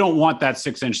 you don't want that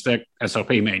 6-inch thick SOP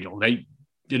manual. It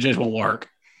just won't work.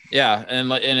 Yeah.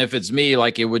 And if it's me,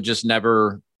 like, it would just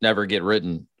never get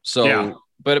written. So,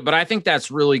 but I think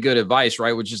that's really good advice,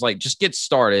 right? Which is like, just get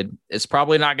started. It's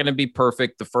probably not going to be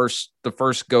perfect the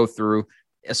first go through,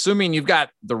 assuming you've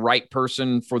got the right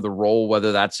person for the role,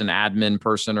 whether that's an admin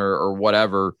person or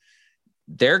whatever.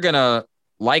 They're going to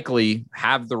likely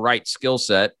have the right skill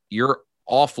set. You're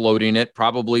offloading it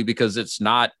probably because it's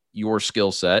not your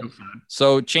skill set.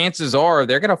 So chances are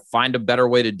they're going to find a better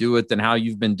way to do it than how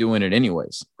you've been doing it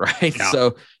anyways. Right. Yeah.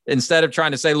 So instead of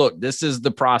trying to say, look, this is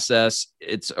the process,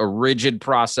 it's a rigid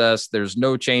process, there's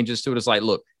no changes to it. It's like,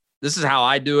 look, this is how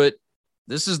I do it.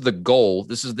 This is the goal.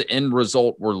 This is the end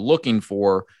result we're looking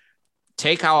for.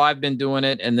 Take how I've been doing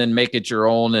it and then make it your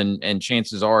own. And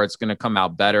chances are it's going to come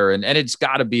out better. And it's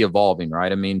got to be evolving,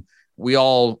 right? I mean, we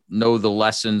all know the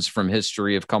lessons from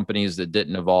history of companies that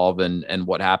didn't evolve and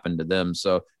what happened to them.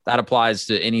 So that applies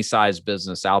to any size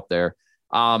business out there.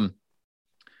 I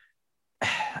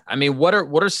mean, what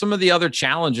are some of the other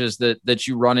challenges that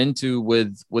you run into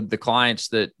with the clients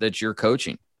that you're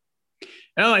coaching?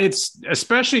 Well, it's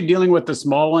especially dealing with the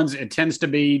small ones. It tends to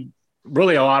be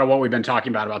really a lot of what we've been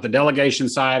talking about the delegation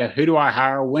side of who do I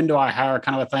hire, when do I hire,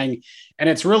 kind of a thing. And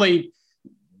it's really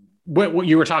what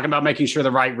you were talking about, making sure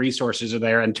the right resources are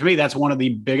there. And to me, that's one of the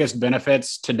biggest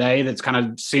benefits today that's kind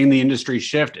of seen the industry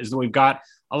shift, is that we've got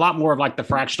a lot more of like the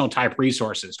fractional type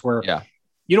resources where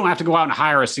you don't have to go out and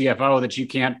hire a CFO that you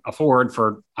can't afford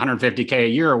for $150K a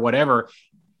year or whatever.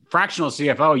 Fractional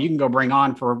CFO, you can go bring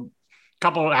on for a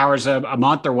couple of hours a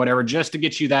month or whatever, just to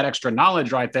get you that extra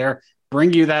knowledge right there,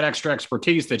 bring you that extra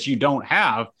expertise that you don't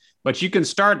have. But you can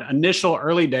start initial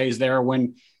early days there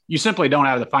when you simply don't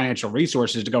have the financial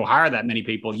resources to go hire that many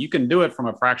people. You can do it from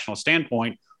a fractional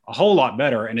standpoint a whole lot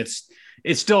better. And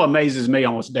it still amazes me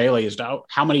almost daily as to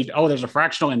how many, there's a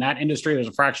fractional in that industry. There's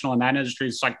a fractional in that industry.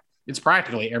 It's like, it's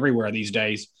practically everywhere these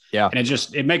days. Yeah. And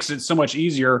it makes it so much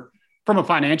easier from a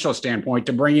financial standpoint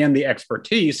to bring in the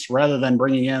expertise rather than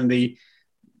bringing in the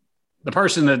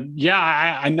person that,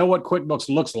 I know what QuickBooks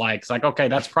looks like. It's like, okay,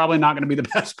 that's probably not going to be the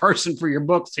best person for your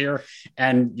books here.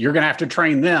 And you're going to have to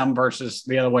train them versus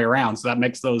the other way around. So that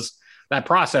makes that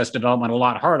process development a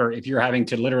lot harder if you're having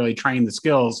to literally train the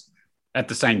skills at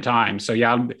the same time. So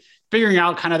I'm figuring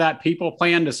out kind of that people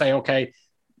plan to say, okay,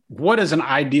 what does an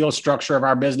ideal structure of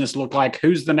our business look like?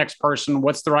 Who's the next person?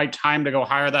 What's the right time to go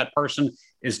hire that person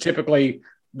is typically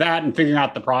that and figuring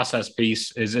out the process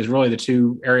piece is really the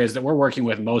two areas that we're working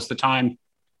with most of the time.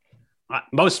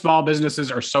 Most small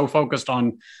businesses are so focused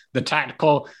on the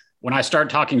tactical. When I start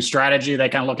talking strategy, they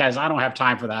kind of look at it as, I don't have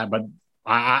time for that, but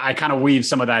I kind of weave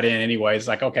some of that in anyways.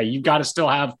 Like, okay, you got to still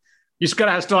have the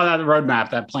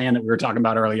roadmap, that plan that we were talking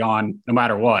about early on, no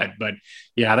matter what. But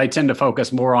yeah, they tend to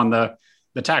focus more on the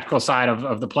tactical side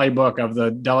of the playbook, of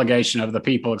the delegation of the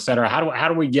people, et cetera. How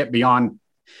do we get beyond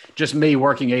just me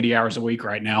working 80 hours a week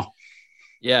right now?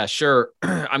 Yeah, sure.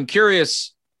 I'm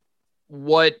curious,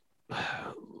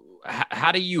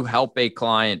 how do you help a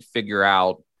client figure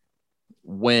out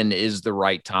when is the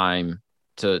right time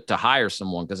to hire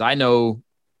someone? Because I know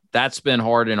that's been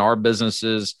hard in our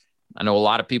businesses. I know a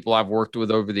lot of people I've worked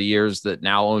with over the years that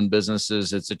now own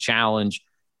businesses. It's a challenge.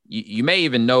 You may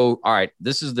even know, all right,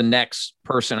 this is the next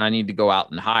person I need to go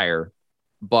out and hire,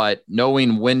 but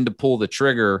knowing when to pull the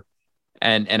trigger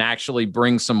and actually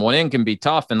bring someone in can be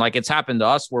tough. And like, it's happened to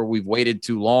us where we've waited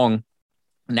too long.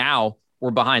 Now we're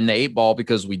behind the 8 ball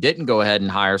because we didn't go ahead and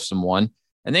hire someone.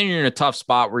 And then you're in a tough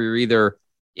spot where you're either,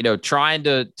 trying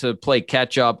to play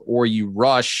catch up, or you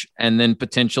rush and then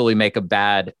potentially make a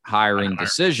bad hiring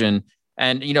decision.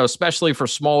 And, especially for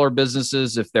smaller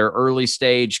businesses, if they're early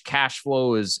stage, cash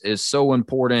flow is so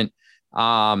important.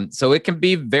 So it can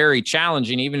be very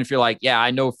challenging, even if you're like, yeah,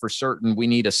 I know for certain we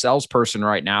need a salesperson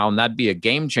right now, and that'd be a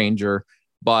game changer.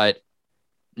 But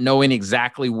knowing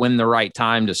exactly when the right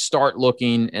time to start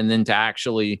looking and then to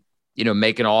actually,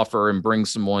 make an offer and bring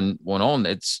someone on,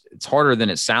 it's harder than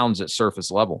it sounds at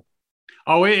surface level.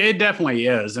 Oh, it definitely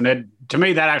is. And to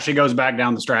me, that actually goes back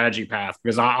down the strategy path,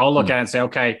 because I'll look at it and say,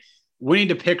 okay, we need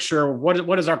to picture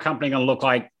what is our company going to look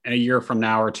like in a year from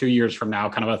now or 2 years from now,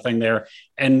 kind of a thing there,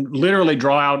 and literally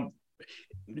draw out.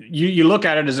 You look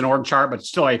at it as an org chart, but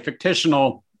still a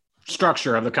fictional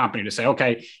structure of the company to say,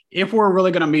 okay, if we're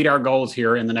really going to meet our goals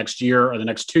here in the next year or the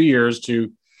next 2 years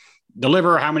to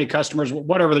deliver how many customers,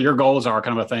 whatever your goals are,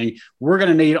 kind of a thing, we're going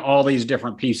to need all these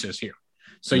different pieces here.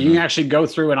 So you can actually go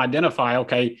through and identify,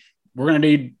 okay, we're going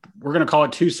to call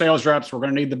it 2 sales reps. We're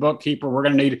going to need the bookkeeper. We're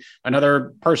going to need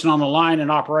another person on the line in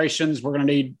operations. We're going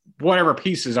to need whatever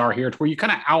pieces are here, to where you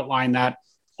kind of outline that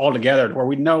all together, to where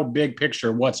we know big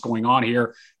picture what's going on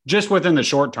here just within the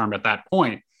short term at that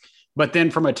point. But then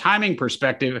from a timing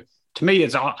perspective, to me,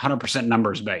 it's 100%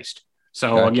 numbers based.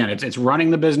 So again, it's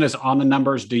running the business on the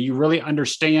numbers. Do you really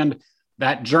understand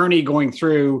that journey going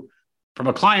through from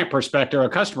a client perspective, a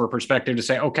customer perspective, to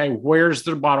say, okay, where's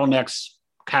the bottlenecks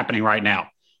happening right now?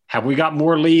 Have we got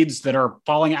more leads that are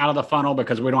falling out of the funnel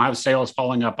because we don't have sales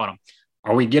following up on them?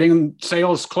 Are we getting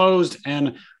sales closed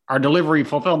and our delivery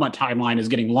fulfillment timeline is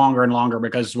getting longer and longer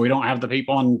because we don't have the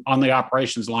people on the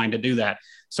operations line to do that?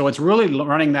 So it's really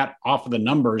running that off of the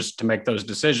numbers to make those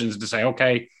decisions, to say,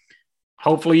 okay,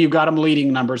 hopefully you've got them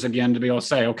leading numbers again to be able to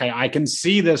say, okay, I can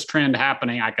see this trend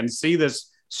happening. I can see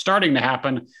this starting to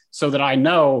happen, so that I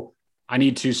know I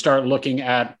need to start looking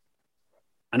at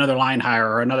another line hire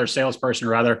or another salesperson,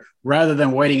 rather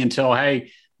than waiting until,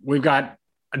 hey, we've got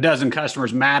a dozen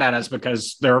customers mad at us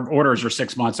because their orders are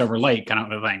 6 months over late, kind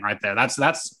of a thing right there.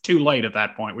 That's too late at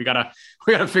that point. We gotta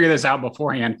figure this out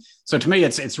beforehand. So to me,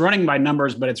 it's running by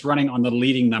numbers, but it's running on the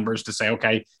leading numbers to say,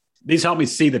 okay, these help me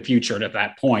see the future at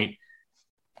that point.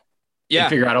 Yeah. And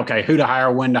figure out, okay, who to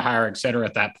hire, when to hire, et cetera,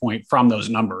 at that point from those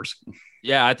numbers.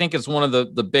 Yeah, I think it's one of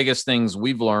the biggest things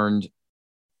we've learned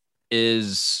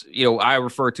is, I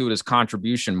refer to it as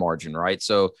contribution margin, right?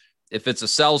 So if it's a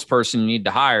salesperson you need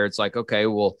to hire, it's like, okay,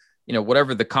 well,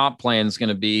 whatever the comp plan is going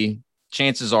to be,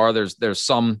 chances are there's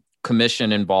some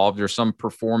commission involved or some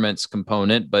performance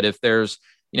component. But if there's,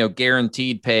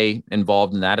 guaranteed pay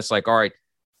involved in that, it's like, all right,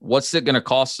 what's it going to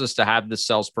cost us to have this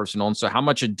salesperson on? So how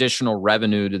much additional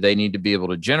revenue do they need to be able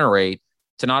to generate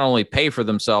to not only pay for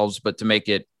themselves, but to make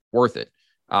it worth it?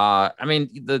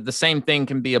 The same thing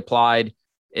can be applied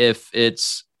if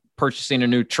it's purchasing a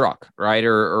new truck, right?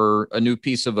 Or a new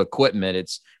piece of equipment.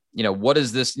 It's, what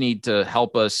does this need to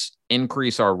help us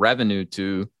increase our revenue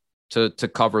to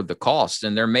cover the cost?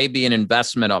 And there may be an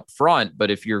investment up front,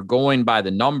 but if you're going by the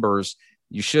numbers,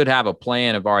 you should have a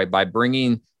plan of, all right, by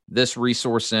bringing this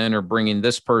resource in or bringing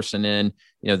this person in,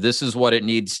 this is what it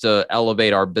needs to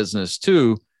elevate our business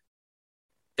to,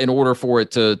 in order for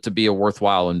it to be a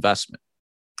worthwhile investment.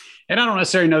 And I don't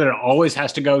necessarily know that it always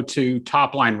has to go to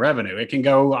top line revenue. It can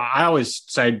go, I always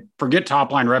say, forget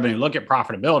top line revenue, look at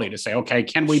profitability to say, okay,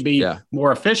 can we be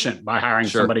more efficient by hiring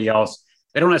somebody else?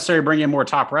 They don't necessarily bring in more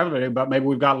top revenue, but maybe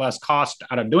we've got less cost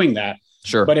out of doing that.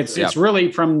 Sure. But it's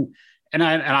really from,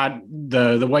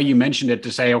 the way you mentioned it,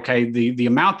 to say, okay, the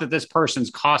amount that this person's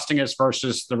costing us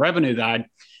versus the revenue that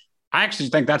I actually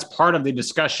think that's part of the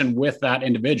discussion with that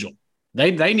individual.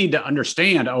 They need to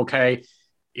understand, okay,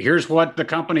 here's what the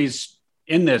company's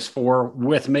in this for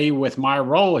with me, with my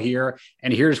role here.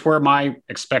 And here's where my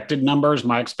expected numbers,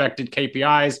 my expected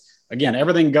KPIs, again,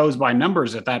 everything goes by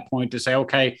numbers at that point to say,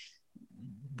 okay,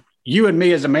 you and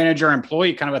me as a manager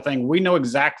employee kind of a thing, we know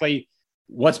exactly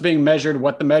what's being measured,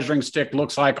 what the measuring stick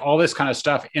looks like, all this kind of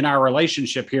stuff in our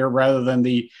relationship here, rather than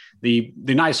the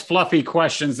nice fluffy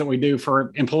questions that we do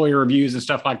for employee reviews and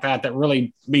stuff like that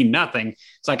really mean nothing.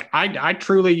 It's like I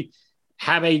truly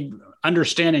have a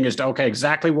understanding as to, okay,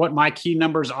 exactly what my key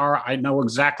numbers are. I know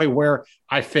exactly where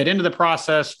I fit into the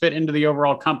process, fit into the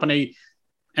overall company.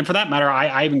 And for that matter,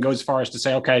 I even go as far as to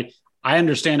say, okay, I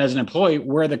understand as an employee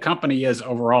where the company is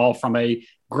overall from a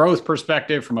growth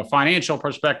perspective, from a financial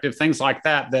perspective, things like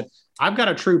that, that I've got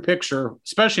a true picture,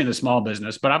 especially in a small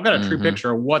business, but I've got a true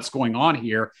picture of what's going on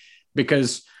here.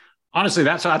 Because honestly,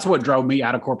 that's what drove me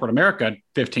out of corporate America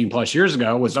 15 plus years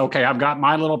ago was, okay, I've got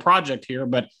my little project here,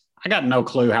 but I got no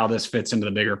clue how this fits into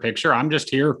the bigger picture. I'm just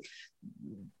here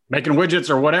making widgets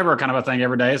or whatever kind of a thing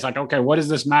every day. It's like, okay, what does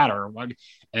this matter?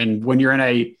 And when you're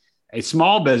in a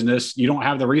small business, you don't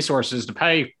have the resources to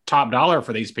pay top dollar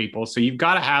for these people. So you've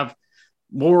got to have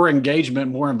more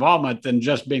engagement, more involvement than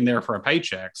just being there for a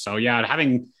paycheck. So yeah,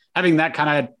 having that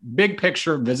kind of big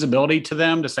picture visibility to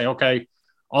them to say, okay,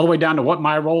 all the way down to what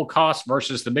my role costs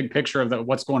versus the big picture of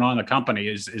what's going on in the company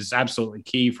is absolutely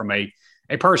key from a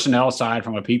personnel side,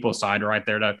 from a people side, right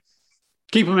there to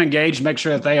keep them engaged, make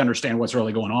sure that they understand what's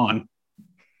really going on.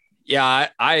 Yeah,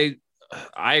 I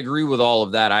agree with all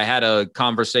of that. I had a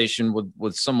conversation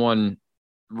with someone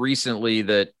recently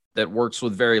that works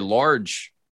with very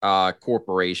large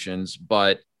corporations,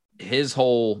 but his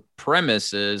whole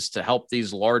premise is to help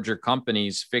these larger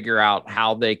companies figure out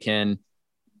how they can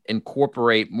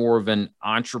incorporate more of an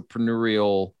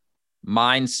entrepreneurial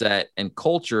mindset and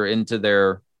culture into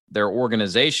their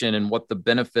organization and what the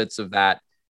benefits of that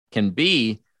can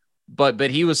be. But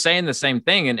he was saying the same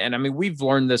thing. And I mean, we've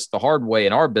learned this the hard way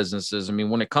in our businesses. I mean,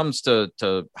 when it comes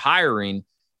to hiring,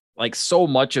 like so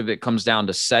much of it comes down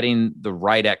to setting the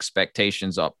right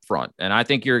expectations up front. And I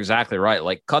think you're exactly right.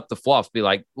 Like cut the fluff, be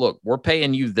like, look, we're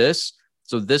paying you this.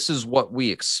 So this is what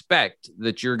we expect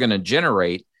that you're going to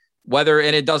generate, and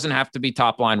it doesn't have to be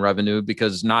top line revenue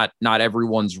because not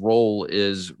everyone's role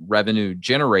is revenue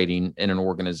generating in an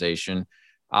organization.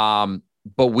 But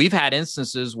we've had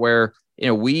instances where,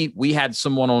 we had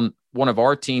someone on one of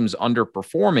our teams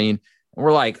underperforming and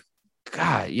we're like,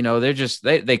 God,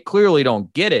 they clearly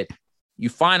don't get it. You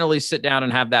finally sit down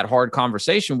and have that hard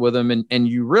conversation with them and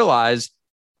you realize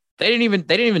they didn't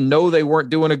even know they weren't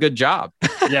doing a good job.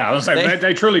 Yeah, I was like,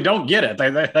 they truly don't get it.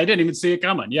 They didn't even see it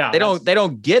coming. Yeah, they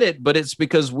don't get it, but it's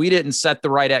because we didn't set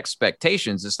the right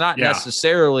expectations. It's not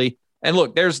necessarily. And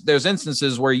look, there's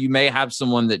instances where you may have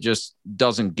someone that just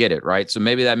doesn't get it, right? So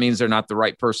maybe that means they're not the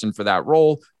right person for that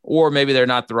role, or maybe they're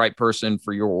not the right person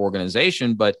for your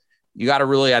organization. But you got to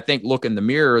really, I think, look in the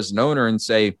mirror as an owner and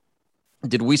say,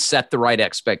 did we set the right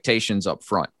expectations up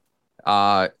front?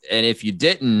 And if you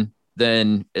didn't,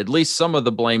 then at least some of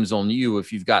the blame's on you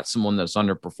if you've got someone that's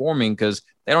underperforming because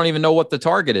they don't even know what the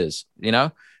target is,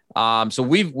 So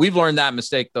we've learned that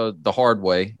mistake the hard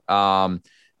way.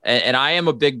 And I am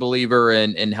a big believer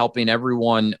in helping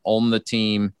everyone on the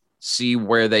team see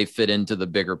where they fit into the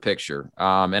bigger picture.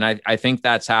 And I think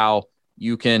that's how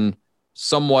you can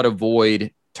somewhat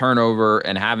avoid turnover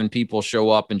and having people show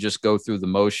up and just go through the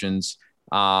motions.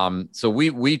 So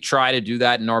we try to do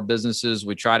that in our businesses.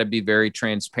 We try to be very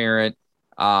transparent,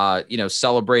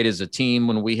 celebrate as a team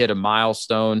when we hit a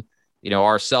milestone.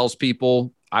 Our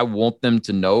salespeople, I want them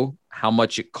to know how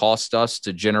much it costs us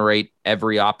to generate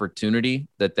every opportunity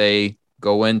that they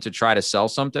go in to try to sell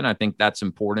something. I think that's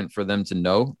important for them to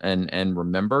know and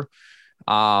remember.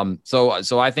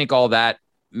 So I think all that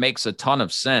makes a ton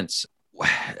of sense.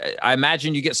 I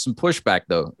imagine you get some pushback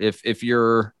though. If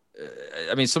you're,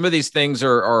 some of these things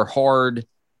are hard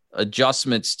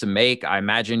adjustments to make. I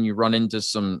imagine you run into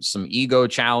some ego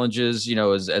challenges,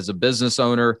 as a business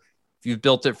owner. If you've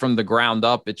built it from the ground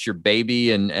up, it's your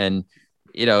baby and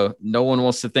no one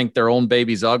wants to think their own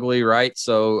baby's ugly, right?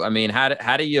 So,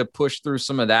 how do you push through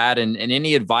some of that? And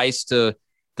any advice to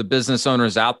the business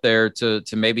owners out there to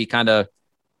maybe kind of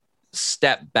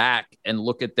step back and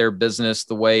look at their business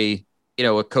the way,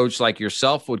 a coach like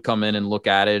yourself would come in and look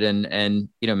at it and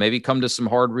maybe come to some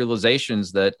hard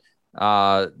realizations that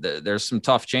there's some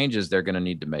tough changes they're going to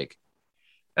need to make?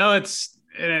 Well, it's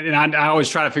I always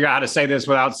try to figure out how to say this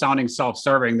without sounding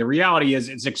self-serving. The reality is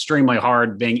it's extremely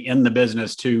hard being in the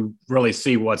business to really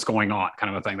see what's going on,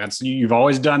 kind of a thing. You've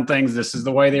always done things. This is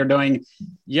the way they're doing.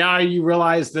 Yeah, you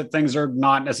realize that things are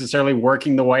not necessarily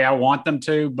working the way I want them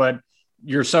to, but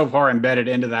you're so far embedded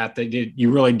into that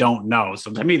you really don't know.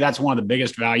 So to me, that's one of the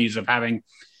biggest values of having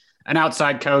an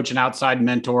outside coach, an outside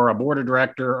mentor, a board of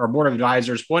director or board of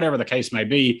advisors, whatever the case may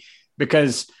be,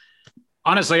 because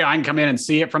honestly, I can come in and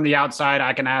see it from the outside.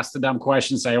 I can ask the dumb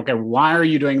questions, say, okay, why are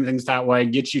you doing things that way?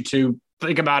 Get you to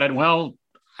think about it. Well,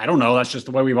 I don't know. That's just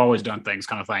the way we've always done things,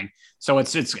 kind of thing. So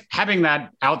it's having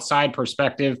that outside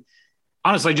perspective.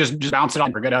 Honestly, just bounce it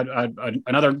on, or get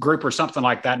another group or something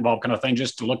like that involved, kind of thing,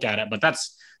 just to look at it. But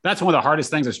that's one of the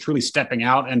hardest things, is truly stepping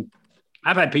out. And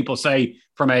I've had people say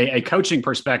from a coaching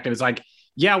perspective, it's like,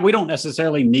 yeah, we don't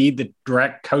necessarily need the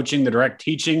direct coaching, the direct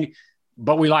teaching,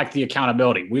 but we like the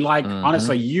accountability. We like,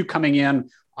 honestly, you coming in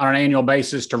on an annual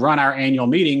basis to run our annual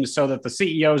meetings so that the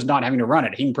CEO is not having to run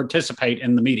it. He can participate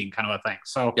in the meeting, kind of a thing.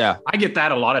 So yeah, I get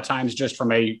that a lot of times just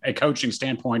from a coaching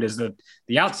standpoint, is that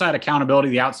the outside accountability,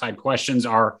 the outside questions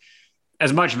are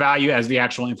as much value as the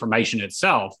actual information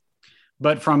itself.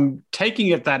 But from taking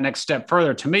it that next step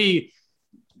further, to me,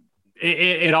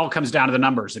 it all comes down to the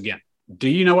numbers again. Do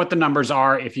you know what the numbers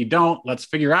are? If you don't, let's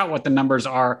figure out what the numbers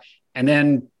are. And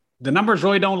then the numbers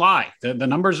really don't lie. The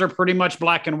numbers are pretty much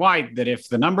black and white, that if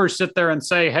the numbers sit there and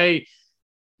say, hey,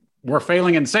 we're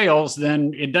failing in sales,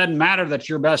 then it doesn't matter that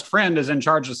your best friend is in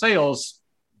charge of sales.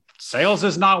 Sales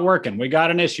is not working. We got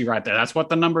an issue right there. That's what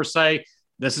the numbers say.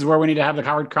 This is where we need to have the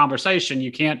hard conversation.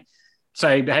 You can't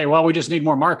say, hey, well, we just need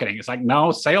more marketing. It's like,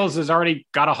 no, sales has already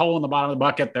got a hole in the bottom of the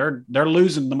bucket. They're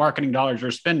losing the marketing dollars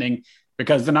they're spending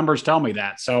because the numbers tell me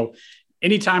that. So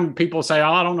anytime people say,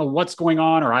 oh, I don't know what's going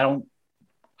on, or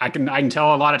I can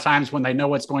tell a lot of times when they know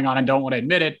what's going on and don't want to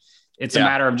admit it. It's a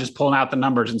matter of just pulling out the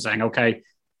numbers and saying, okay,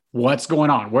 what's going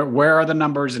on? Where are the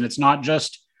numbers? And it's not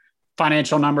just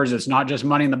financial numbers. It's not just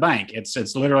money in the bank.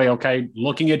 It's literally, okay,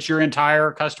 looking at your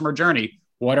entire customer journey.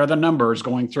 What are the numbers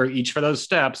going through each of those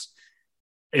steps?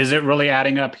 Is it really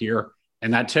adding up here?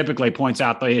 And that typically points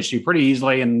out the issue pretty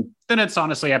easily. And then it's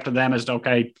honestly up to them as to,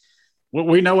 okay,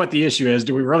 we know what the issue is.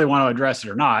 Do we really want to address it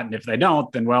or not? And if they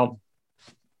don't, then well,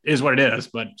 is what it is.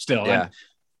 But still, at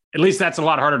least that's a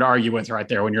lot harder to argue with right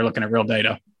there when you're looking at real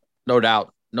data. No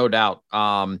doubt.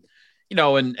 And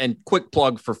quick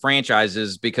plug for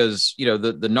franchises, because,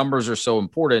 the numbers are so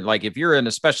important. Like if you're in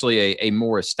especially a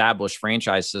more established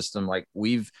franchise system, like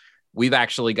we've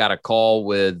actually got a call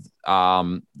with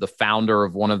the founder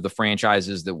of one of the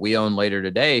franchises that we own later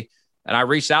today. And I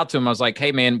reached out to him. I was like,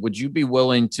 hey man, would you be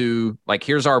willing to, like,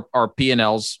 here's our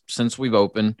P&Ls since we've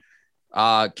opened.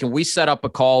 Can we set up a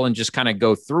call and just kind of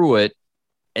go through it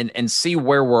and see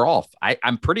where we're off?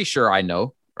 I'm pretty sure I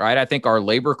know, right? I think our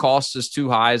labor cost is too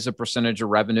high as a percentage of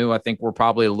revenue. I think we're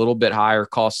probably a little bit higher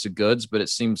cost of goods, but it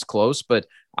seems close. But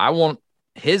I want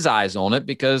his eyes on it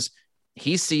because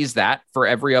he sees that for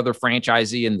every other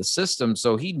franchisee in the system.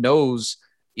 So he knows,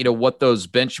 what those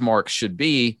benchmarks should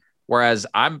be. Whereas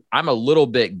I'm a little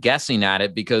bit guessing at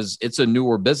it because it's a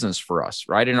newer business for us,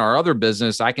 right? In our other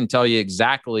business, I can tell you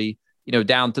exactly,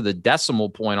 down to the decimal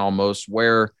point almost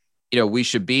where, we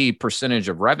should be percentage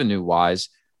of revenue wise.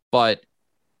 But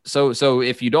so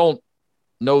if you don't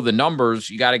know the numbers,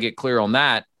 you got to get clear on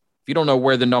that. If you don't know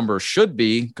where the numbers should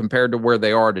be compared to where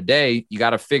they are today, you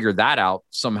got to figure that out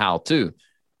somehow too.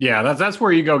 Yeah, that's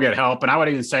where you go get help. And I would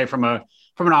even say from an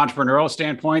entrepreneurial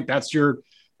standpoint, that's your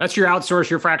outsource,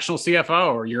 your fractional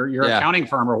CFO or your accounting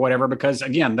firm or whatever, because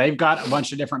again, they've got a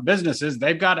bunch of different businesses.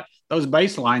 They've got those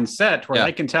baselines set where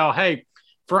they can tell, hey,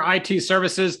 for IT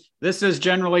services, this is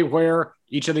generally where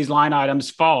each of these line items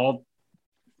fall.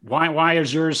 Why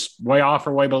is yours way off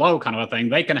or way below, kind of a thing?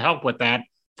 They can help with that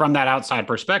from that outside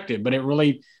perspective. But it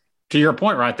really, to your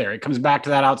point right there, it comes back to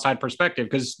that outside perspective,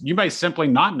 because you may simply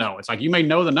not know. It's like you may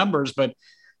know the numbers, but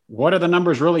what are the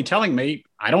numbers really telling me?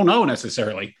 I don't know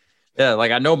necessarily. Yeah,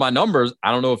 like I know my numbers.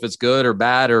 I don't know if it's good or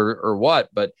bad or what.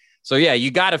 But so, yeah, you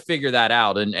got to figure that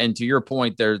out. And to your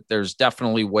point, there's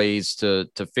definitely ways to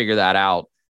figure that out,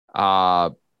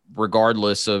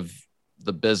 regardless of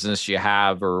the business you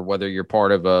have or whether you're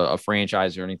part of a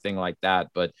franchise or anything like that.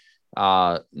 But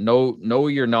know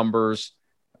your numbers.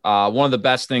 One of the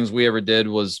best things we ever did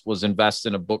was invest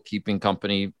in a bookkeeping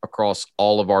company across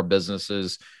all of our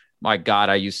businesses. My God,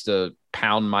 I used to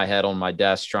pound my head on my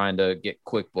desk trying to get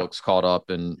QuickBooks caught up,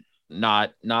 and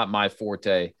not my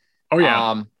forte. Oh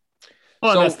yeah.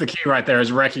 Well, that's the key right there,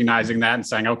 is recognizing that and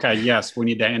saying, okay, yes, we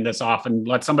need to end this off and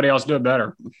let somebody else do it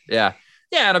better. Yeah.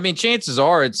 Yeah. And I mean, chances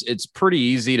are it's pretty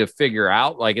easy to figure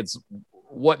out. Like, it's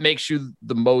what makes you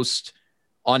the most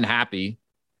unhappy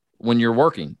when you're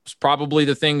working. It's probably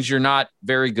the things you're not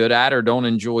very good at or don't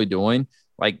enjoy doing.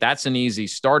 Like that's an easy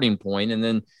starting point. And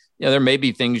then, there may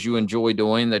be things you enjoy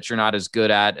doing that you're not as good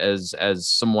at as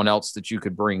someone else that you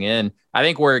could bring in. I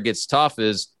think where it gets tough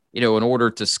is, in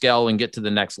order to scale and get to the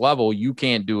next level, you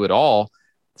can't do it all.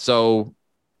 So,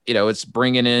 it's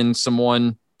bringing in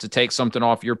someone to take something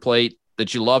off your plate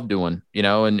that you love doing,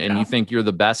 and you think you're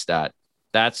the best at.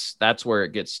 That's where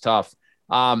it gets tough.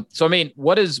 So, I mean,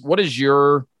 what is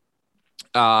your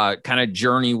kind of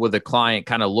journey with a client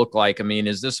kind of look like? I mean,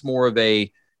 is this more of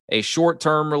a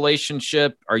short-term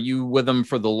relationship? Are you with them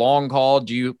for the long haul?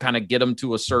 Do you kind of get them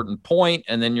to a certain point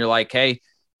and then you're like, hey,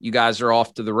 you guys are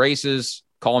off to the races.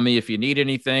 Call me if you need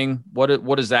anything. What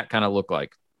does that kind of look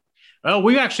like? Well,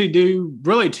 we actually do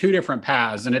really two different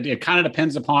paths, and it kind of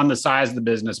depends upon the size of the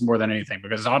business more than anything,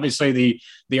 because obviously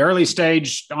the early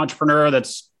stage entrepreneur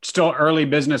that's still early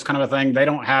business kind of a thing, they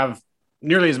don't have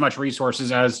nearly as much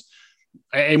resources as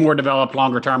a more developed,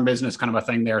 longer term business kind of a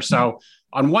thing there. So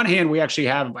on one hand, we actually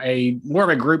have a more of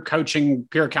a group coaching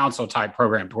peer council type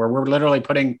program where we're literally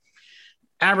putting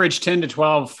average 10 to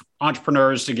 12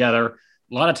 entrepreneurs together.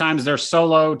 A lot of times they're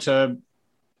solo to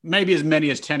maybe as many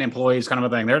as 10 employees kind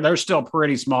of a thing. They're still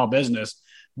pretty small business,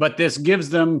 but this gives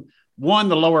them one,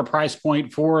 the lower price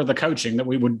point for the coaching that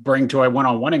we would bring to a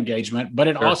one-on-one engagement, but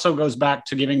it also goes back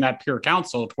to giving that peer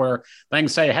counsel to where they can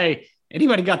say, hey,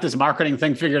 anybody got this marketing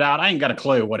thing figured out? I ain't got a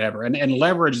clue, whatever, and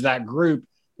leverage that group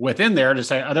within there to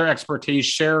say other expertise,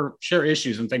 share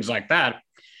issues and things like that.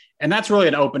 And that's really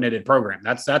an open-ended program.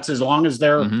 That's as long as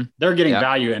they're getting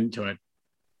value into it.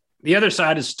 The other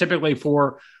side is typically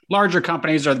for larger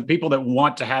companies or the people that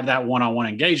want to have that one-on-one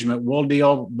engagement. We'll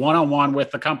deal one-on-one with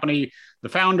the company, the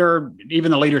founder, even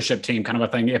the leadership team kind of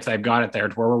a thing, if they've got it there,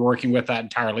 to where we're working with that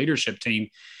entire leadership team.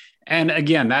 And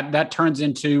again, that turns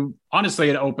into, honestly,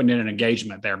 an open-ended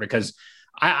engagement there, because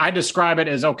I describe it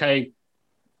as, okay,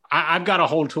 I've got a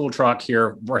whole tool truck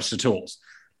here versus tools.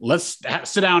 Let's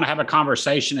sit down and have a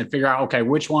conversation and figure out, okay,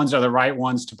 which ones are the right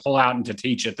ones to pull out and to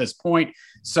teach at this point.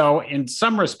 So in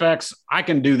some respects, I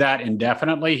can do that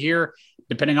indefinitely here,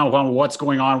 depending on what's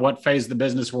going on, what phase of the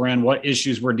business we're in, what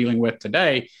issues we're dealing with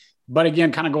today. But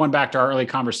again, kind of going back to our early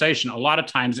conversation, a lot of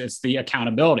times it's the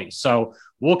accountability. So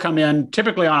we'll come in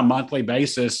typically on a monthly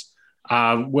basis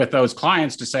with those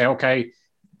clients to say, okay,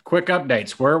 quick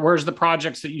updates. Where's the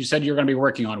projects that you said you're going to be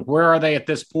working on? Where are they at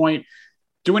this point?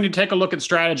 Do we need to take a look at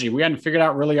strategy? We hadn't figured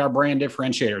out really our brand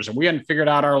differentiators, and we hadn't figured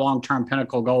out our long-term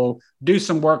pinnacle goal. Do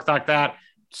some work like that,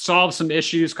 solve some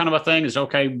issues kind of a thing. Is,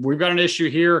 okay, we've got an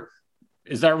issue here.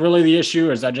 Is that really the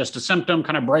issue? Is that just a symptom?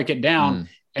 Kind of break it down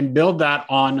and build that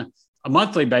on a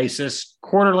monthly basis.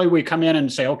 Quarterly, we come in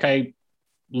and say, okay,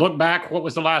 look back. What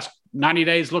was the last 90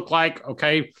 days look like?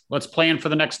 Okay, let's plan for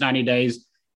the next 90 days.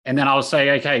 And then I'll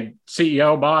say, okay,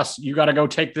 CEO, boss, you got to go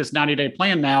take this 90-day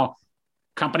plan now,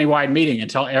 company-wide meeting, and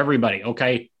tell everybody,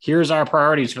 okay, here's our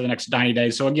priorities for the next 90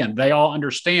 days. So again, they all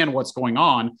understand what's going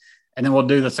on. And then we'll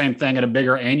do the same thing at a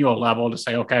bigger annual level to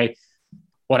say, okay,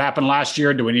 what happened last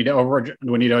year? Do we need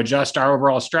to adjust our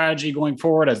overall strategy going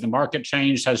forward as the market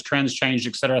changed, has trends changed,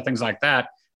 et cetera, things like that.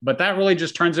 But that really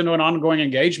just turns into an ongoing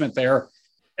engagement there,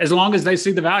 as long as they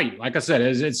see the value. Like I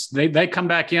said, they come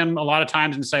back in a lot of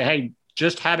times and say, hey,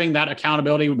 just having that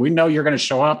accountability, we know you're going to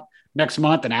show up next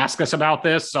month and ask us about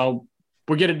this, so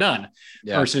we get it done.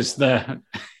 Versus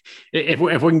if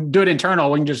we can do it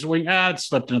internal, it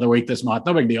slipped another week this month,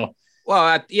 no big deal.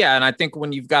 Well, and I think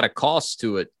when you've got a cost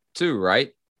to it too,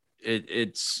 right?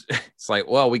 It's like,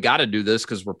 well, we got to do this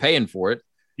because we're paying for it.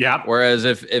 Yeah. Whereas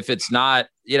if it's not,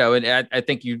 and I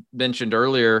think you mentioned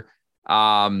earlier,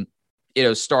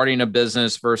 starting a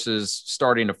business versus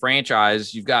starting a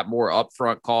franchise, you've got more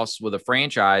upfront costs with a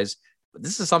franchise. But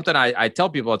this is something I tell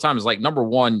people all the time is, like, number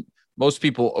one, most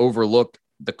people overlook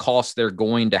the cost they're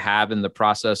going to have in the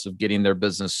process of getting their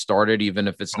business started, even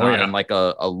if it's not in like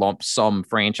a lump sum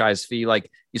franchise fee. Like,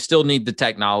 you still need the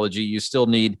technology, you still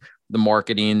need the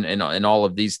marketing and all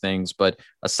of these things. But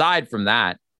aside from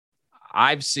that,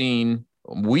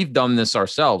 we've done this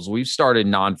ourselves. We've started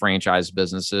non-franchise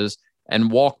businesses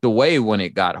and walked away when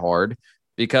it got hard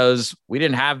because we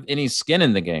didn't have any skin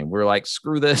in the game. We're like,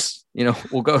 screw this,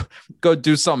 we'll go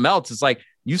do something else. It's like,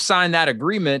 you sign that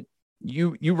agreement,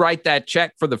 you write that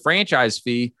check for the franchise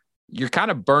fee, you're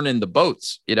kind of burning the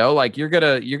boats, like you're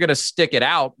gonna stick it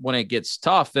out when it gets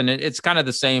tough. And it's kind of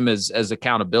the same as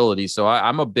accountability. So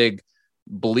I'm a big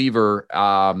believer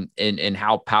in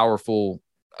how powerful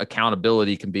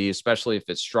accountability can be, especially if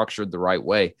it's structured the right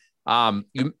way.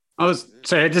 You I was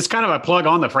saying it's kind of a plug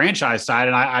on the franchise side,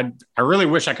 and I really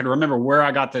wish I could remember where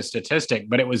I got this statistic,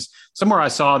 but it was somewhere I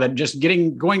saw that just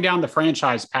going down the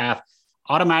franchise path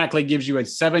automatically gives you a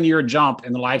 7-year jump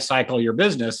in the life cycle of your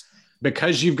business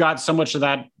because you've got so much of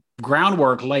that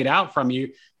groundwork laid out from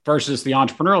you versus the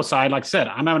entrepreneurial side. Like I said,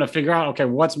 I'm having to figure out, okay,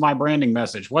 what's my branding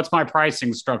message? What's my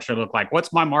pricing structure look like?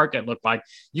 What's my market look like?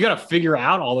 You got to figure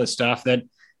out all this stuff that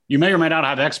you may or may not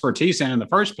have expertise in the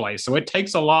first place. So it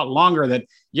takes a lot longer that,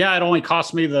 yeah, it only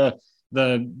cost me the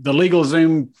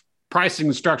LegalZoom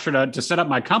pricing structure to set up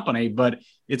my company, but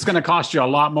it's going to cost you a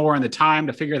lot more in the time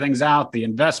to figure things out, the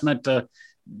investment to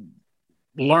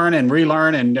learn and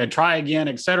relearn and try again,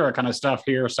 et cetera, kind of stuff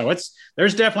here. So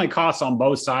there's definitely costs on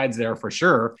both sides there for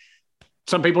sure.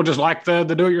 Some people just like the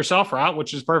do-it-yourself route,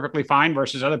 which is perfectly fine,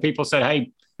 versus other people said,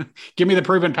 hey, give me the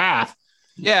proven path.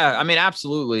 Yeah, I mean,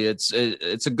 absolutely. It's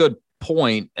a good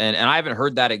point, and I haven't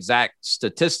heard that exact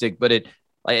statistic, but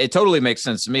it totally makes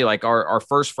sense to me. Like our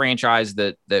first franchise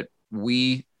that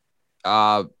we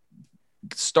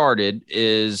started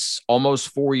is almost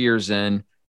 4 years in,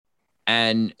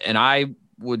 and I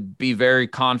would be very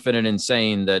confident in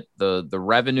saying that the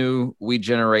revenue we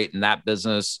generate in that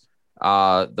business,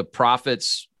 the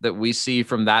profits that we see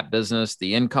from that business,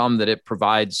 the income that it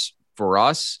provides for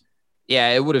us,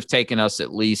 yeah, it would have taken us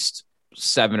at least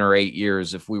 7 or 8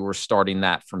 years if we were starting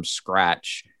that from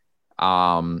scratch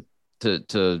to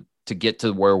get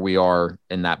to where we are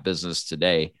in that business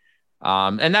today.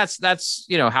 And that's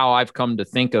how I've come to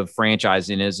think of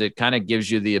franchising is it kind of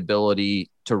gives you the ability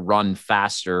to run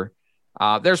faster.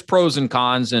 There's pros and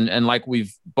cons, and like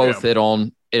we've both hit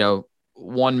on,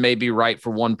 one may be right for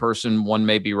one person, one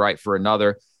may be right for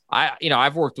another.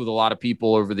 I've worked with a lot of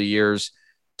people over the years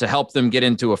to help them get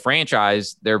into a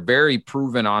franchise. They're very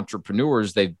proven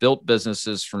entrepreneurs. They've built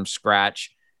businesses from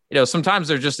scratch. Sometimes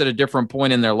they're just at a different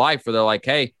point in their life where they're like,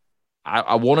 hey,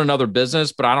 I want another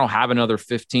business, but I don't have another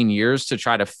 15 years to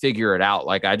try to figure it out.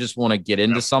 Like, I just want to get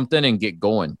into something and get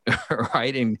going,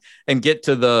 right? And get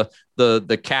to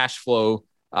the cash flow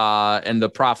and the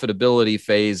profitability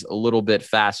phase a little bit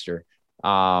faster.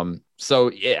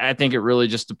 So I think it really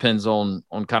just depends on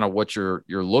kind of what you're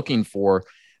looking for.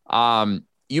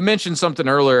 You mentioned something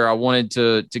earlier I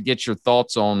wanted to get your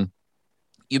thoughts on.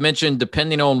 You mentioned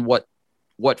depending on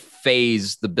what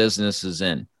phase the business is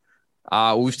in.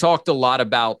 We've talked a lot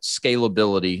about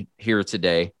scalability here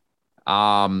today.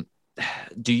 Do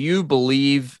you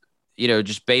believe,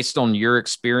 just based on your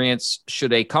experience,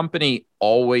 should a company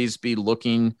always be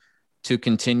looking to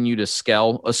continue to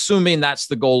scale, assuming that's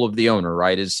the goal of the owner,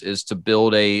 right? Is to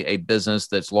build a business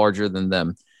that's larger than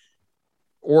them?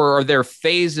 Or are there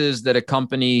phases that a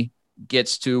company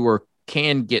gets to or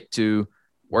can get to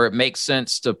where it makes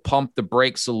sense to pump the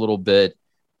brakes a little bit,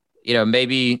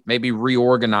 maybe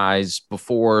reorganize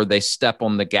before they step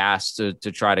on the gas to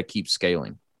try to keep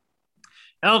scaling?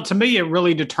 Well, to me, it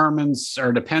really determines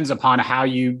or depends upon how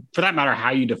you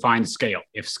define scale.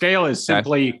 If scale is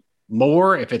simply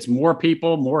more, if it's more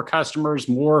people, more customers,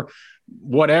 more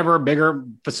whatever, bigger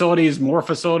facilities, more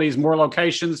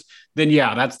locations, then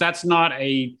yeah, that's not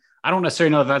I don't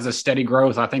necessarily know if that's a steady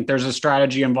growth. I think there's a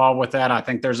strategy involved with that. I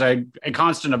think there's a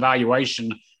constant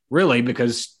evaluation, really,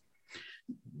 because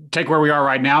take where we are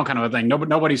right now kind of a thing.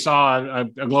 Nobody saw a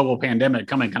global pandemic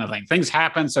coming kind of thing. Things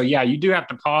happen. So yeah, you do have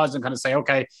to pause and kind of say,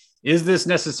 okay, is this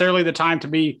necessarily the time to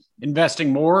be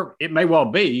investing more? It may well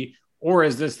be. Or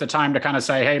is this the time to kind of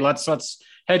say, hey, let's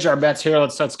hedge our bets here.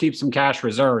 Let's keep some cash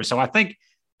reserves. So I think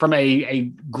from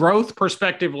a growth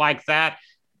perspective like that,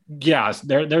 yes,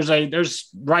 there's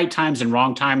right times and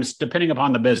wrong times depending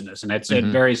upon the business. And it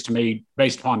varies to me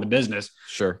based upon the business.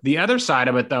 Sure. The other side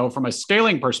of it, though, from a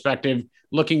scaling perspective,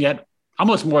 looking at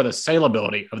almost more the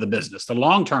saleability of the business, the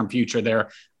long-term future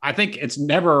there, I think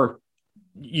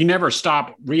you never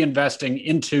stop reinvesting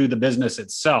into the business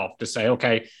itself to say,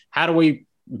 okay, how do we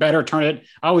better turn it?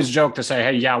 I always joke to say,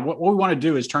 hey, yeah, what we want to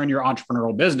do is turn your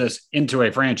entrepreneurial business into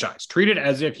a franchise. Treat it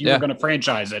as if you were going to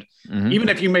franchise it, even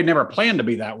if you may never plan to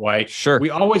be that way. Sure. We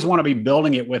always want to be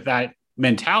building it with that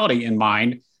mentality in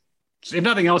mind. So if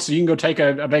nothing else, you can go take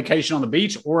a vacation on the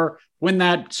beach, or when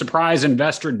that surprise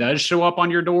investor does show up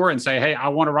on your door and say, hey, I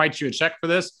want to write you a check for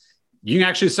this, you can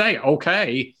actually say,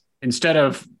 okay, instead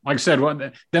of, like I said,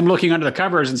 them looking under the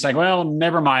covers and saying, well,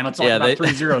 never mind. Let's talk about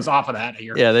 3 zeros off of that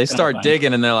here. Yeah, they start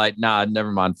digging and they're like, nah,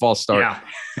 never mind. False start.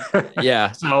 Yeah.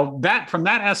 Yeah. So from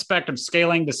that aspect of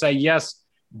scaling to say, yes,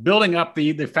 building up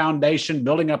the foundation,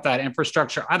 building up that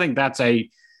infrastructure, I think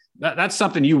that's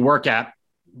something you work at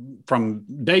from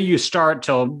day you start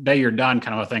till day you're done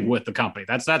kind of a thing with the company.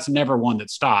 That's never one that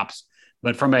stops.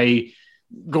 But from a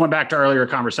going back to earlier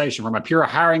conversation, from a pure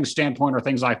hiring standpoint or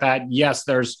things like that, yes,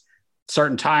 there's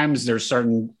certain times, there's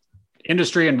certain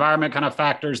industry environment kind of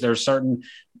factors, there's certain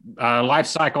life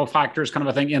cycle factors kind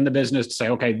of a thing in the business to say,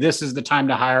 okay, this is the time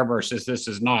to hire versus this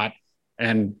is not.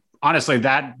 And honestly,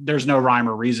 that there's no rhyme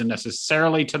or reason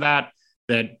necessarily to that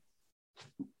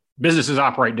businesses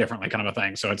operate differently kind of a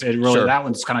thing. So it really, sure, that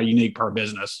one's kind of unique per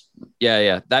business.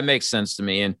 Yeah. That makes sense to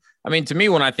me. And I mean, to me,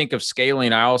 when I think of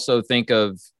scaling, I also think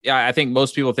of, I think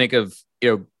most people think of,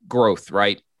 growth,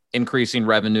 right? Increasing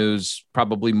revenues,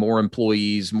 probably more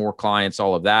employees, more clients,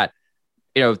 all of that.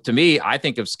 To me, I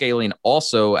think of scaling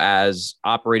also as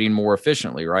operating more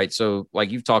efficiently, right? So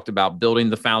like you've talked about building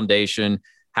the foundation,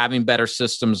 having better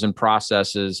systems and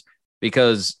processes,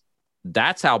 because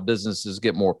that's how businesses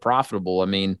get more profitable. I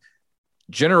mean,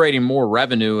 generating more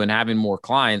revenue and having more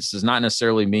clients does not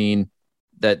necessarily mean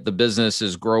that the business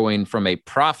is growing from a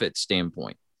profit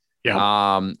standpoint.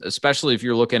 Yeah. Especially if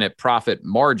you're looking at profit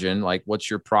margin, like what's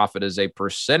your profit as a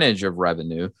percentage of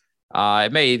revenue?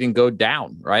 It may even go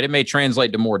down, right? It may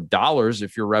translate to more dollars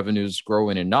if your revenue is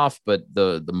growing enough, but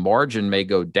the margin may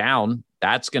go down.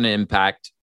 That's going to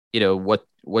impact,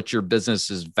 what your business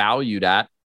is valued at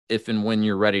if and when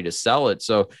you're ready to sell it.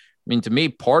 So, I mean, to me,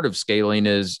 part of scaling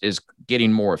is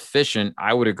getting more efficient.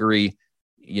 I would agree.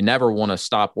 You never want to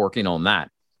stop working on that,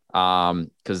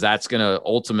 because that's going to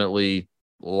ultimately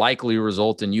likely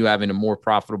result in you having a more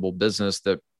profitable business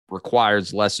that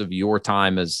requires less of your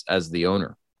time as the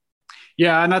owner.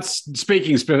 Yeah. And that's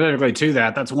speaking specifically to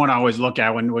that. That's one I always look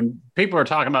at when people are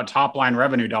talking about top line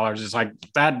revenue dollars. It's like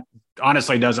that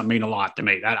honestly doesn't mean a lot to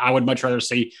me. I would much rather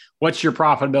see what's your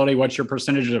profitability, what's your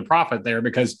percentage of profit there,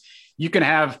 because you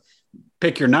can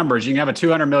pick your numbers. You can have a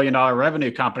 $200 million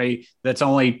revenue company that's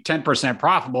only 10%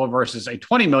 profitable versus a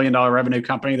 $20 million revenue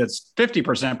company that's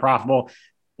 50% profitable.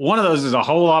 One of those is a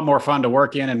whole lot more fun to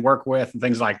work in and work with and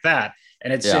things like that.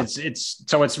 And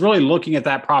it's really looking at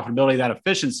that profitability, that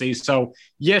efficiency. So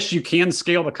yes, you can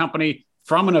scale the company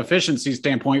from an efficiency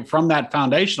standpoint, from that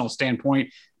foundational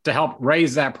standpoint, to help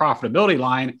raise that profitability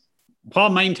line while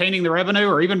maintaining the revenue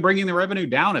or even bringing the revenue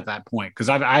down at that point. Because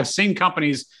I've seen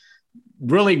companies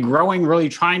really growing, really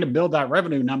trying to build that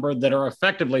revenue number that are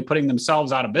effectively putting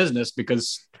themselves out of business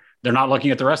because they're not looking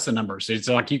at the rest of the numbers. It's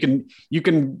like you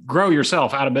can grow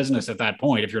yourself out of business at that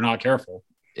point if you're not careful.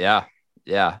 Yeah.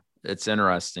 It's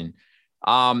interesting.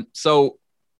 So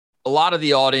a lot of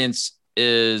the audience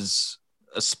is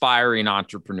aspiring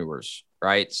entrepreneurs,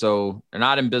 right? So they're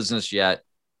not in business yet.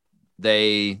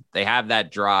 They have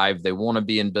that drive. They want to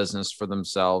be in business for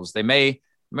themselves. They may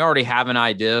already have an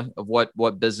idea of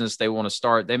what business they want to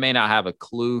start. They may not have a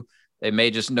clue. They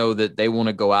may just know that they want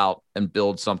to go out and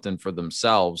build something for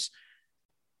themselves.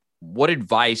 What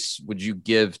advice would you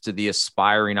give to the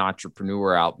aspiring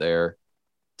entrepreneur out there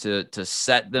to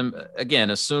set them, again,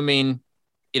 assuming,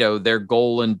 their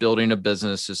goal in building a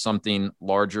business is something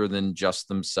larger than just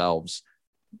themselves?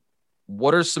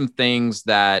 What are some things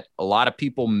that a lot of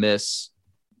people miss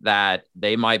that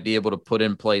they might be able to put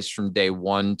in place from day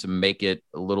one to make it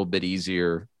a little bit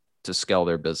easier to scale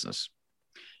their business?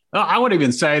 Well, I would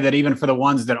even say that even for the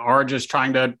ones that are just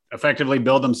trying to effectively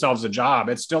build themselves a job,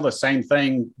 it's still the same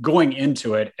thing going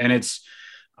into it. And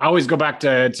I always go back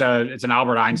to, it's an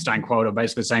Albert Einstein quote of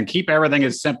basically saying, keep everything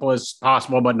as simple as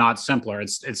possible, but not simpler.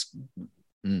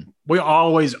 We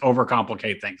always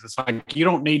overcomplicate things. It's like, you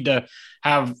don't need to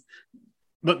have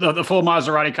the full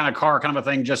Maserati kind of car kind of a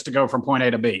thing just to go from point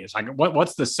A to B. It's like,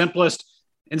 what's the simplest,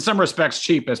 in some respects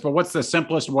cheapest, but what's the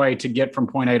simplest way to get from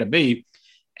point A to B?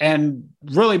 And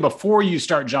really, before you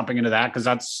start jumping into that, because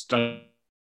that's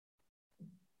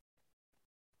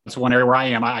one area where I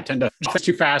am. I tend to jump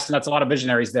too fast, and that's a lot of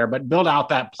visionaries there, but build out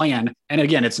that plan. And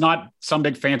again, it's not some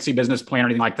big fancy business plan or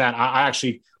anything like that. I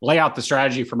actually lay out the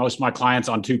strategy for most of my clients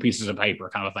on 2 pieces of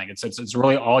paper kind of thing. It's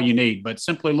really all you need, but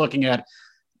simply looking at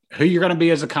who you're going to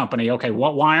be as a company. Okay,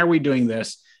 why are we doing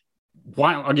this?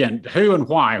 Why, again, who and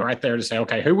why right there to say,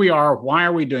 okay, who we are, why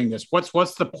are we doing this?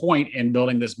 What's the point in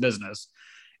building this business?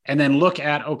 And then look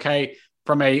at, okay,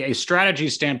 from a strategy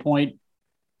standpoint,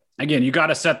 again, you got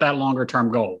to set that longer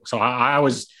term goal. So I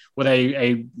was with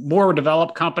a more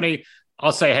developed company,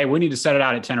 I'll say, hey, we need to set it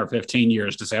out at 10 or 15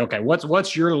 years to say, okay,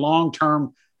 what's your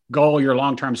long-term goal, your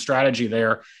long-term strategy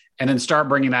there? And then start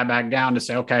bringing that back down to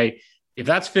say, okay, if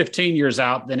that's 15 years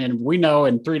out, then we know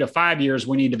in 3 to 5 years,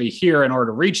 we need to be here in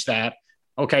order to reach that.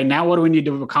 Okay, now what do we need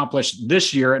to accomplish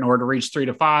this year in order to reach 3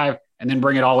 to 5, and then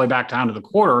bring it all the way back down to the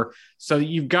quarter? So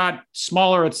you've got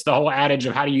smaller. It's the whole adage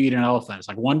of how do you eat an elephant? It's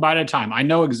like one bite at a time. I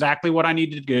know exactly what I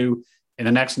need to do in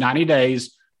the next 90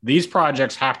 days. These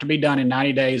projects have to be done in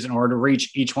 90 days in order to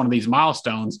reach each one of these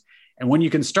milestones. And when you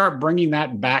can start bringing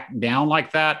that back down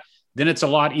like that, then it's a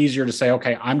lot easier to say,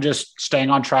 okay, I'm just staying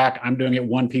on track. I'm doing it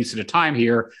one piece at a time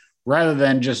here, rather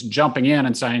than just jumping in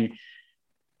and saying,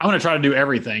 I'm going to try to do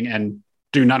everything and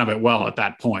do none of it well at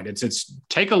that point. It's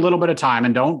take a little bit of time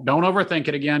and don't overthink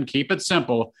it again. Keep it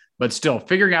simple, but still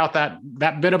figuring out that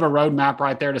bit of a roadmap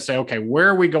right there to say, okay, where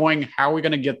are we going? How are we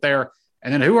going to get there?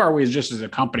 And then who are we just as a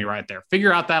company right there?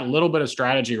 Figure out that little bit of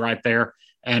strategy right there.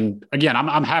 And again,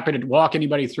 I'm happy to walk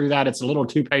anybody through that. It's a little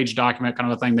 2-page document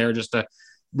kind of a thing there, just a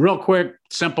real quick,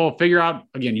 simple, figure out,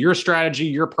 again, your strategy,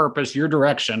 your purpose, your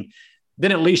direction.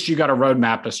 Then at least you got a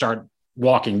roadmap to start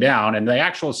walking down, and the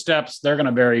actual steps, they're going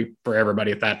to vary for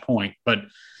everybody at that point. But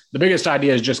the biggest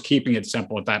idea is just keeping it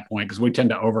simple at that point, because we tend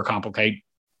to overcomplicate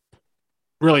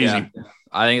really easy.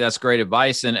 I think that's great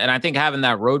advice. And I think having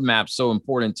that roadmap is so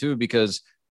important too, because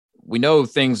we know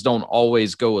things don't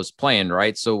always go as planned,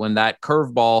 right? So when that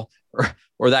curveball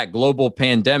or that global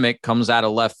pandemic comes out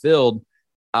of left field,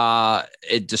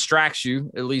 it distracts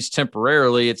you, at least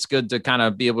temporarily. It's good to kind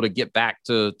of be able to get back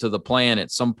to the plan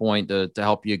at some point to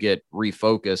help you get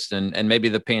refocused. And maybe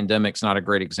the pandemic's not a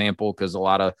great example, because a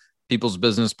lot of people's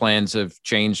business plans have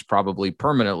changed probably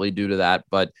permanently due to that.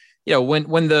 But, you know,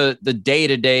 when the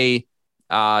day-to-day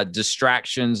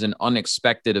distractions and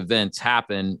unexpected events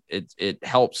happen, it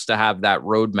helps to have that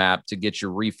roadmap to get you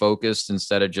refocused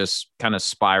instead of just kind of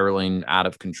spiraling out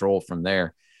of control from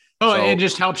there. Oh, so, it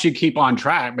just helps you keep on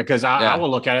track, because I will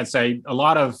look at it and say a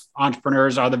lot of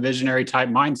entrepreneurs are the visionary type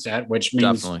mindset, which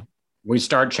means we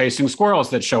start chasing squirrels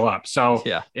that show up. So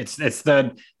it's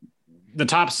the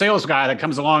top sales guy that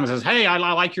comes along and says, hey, I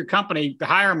like your company,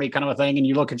 hire me, kind of a thing. And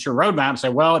you look at your roadmap and say,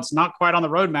 well, it's not quite on the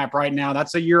roadmap right now.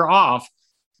 That's a year off.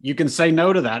 You can say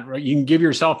no to that. Right? You can give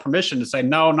yourself permission to say,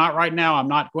 no, not right now. I'm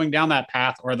not going down that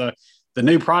path. Or the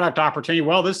new product opportunity.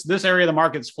 Well, this area of the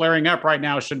market's flaring up right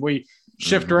now. Should we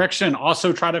shift direction,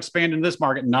 also try to expand in this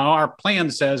market? No, our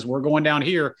plan says we're going down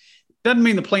here. Doesn't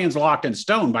mean the plan's locked in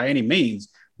stone by any means,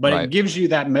 but it gives you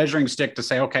that measuring stick to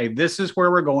say, okay, this is where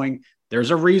we're going.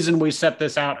 There's a reason we set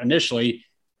this out initially.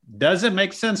 Does it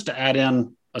make sense to add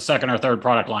in a second or third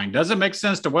product line? Does it make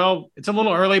sense to, well, it's a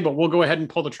little early, but we'll go ahead and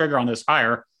pull the trigger on this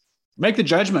hire? Make the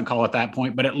judgment call at that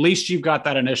point, but at least you've got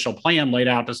that initial plan laid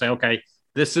out to say, okay,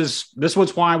 this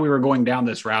was why we were going down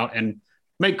this route, and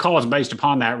make calls based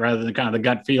upon that rather than kind of the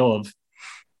gut feel of,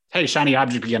 hey, shiny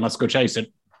object again, let's go chase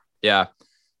it. Yeah.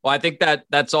 Well, I think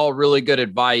that's all really good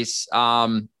advice.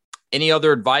 Any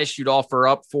other advice you'd offer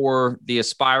up for the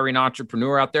aspiring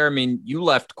entrepreneur out there? I mean, you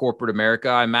left corporate America.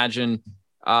 I imagine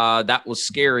that was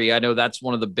scary. I know that's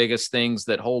one of the biggest things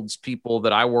that holds people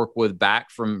that I work with back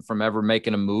from ever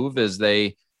making a move, is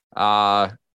they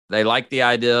like the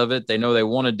idea of it. They know they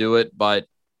want to do it, but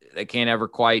they can't ever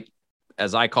quite,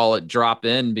 as I call it, drop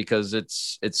in, because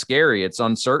it's scary. It's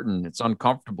uncertain. It's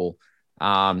uncomfortable.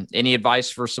 Any advice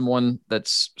for someone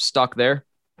that's stuck there?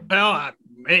 Well,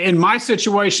 in my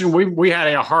situation, we had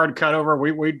a hard cut over.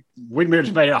 We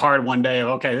just made it hard one day of,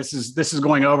 okay, this is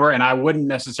going over. And I wouldn't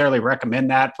necessarily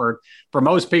recommend that for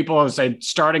most people. I would say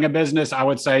starting a business, I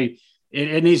would say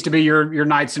it needs to be your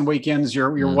nights and weekends,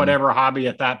 your whatever hobby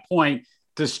at that point,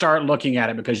 to start looking at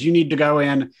it, because you need to go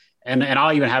in. And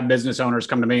I'll even have business owners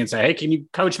come to me and say, hey, can you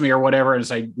coach me or whatever? And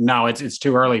say, no, it's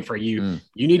too early for you.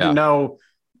 You need to know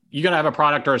you got to have a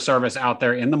product or a service out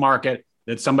there in the market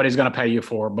that somebody's going to pay you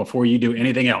for before you do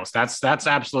anything else. That's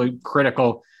absolutely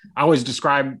critical. I always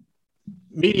describe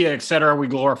media, et cetera. We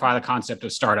glorify the concept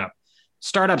of startup.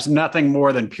 Startup's nothing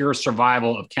more than pure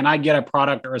survival of, can I get a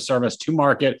product or a service to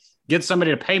market, get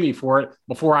somebody to pay me for it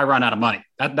before I run out of money?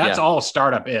 That's all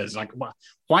startup is. Like,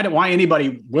 why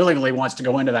anybody willingly wants to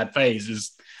go into that phase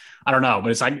is, I don't know, but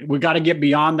it's like, we got to get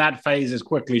beyond that phase as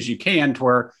quickly as you can to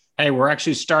where, hey, we're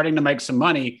actually starting to make some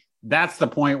money. That's the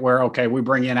point where, okay, we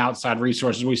bring in outside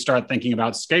resources. We start thinking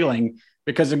about scaling,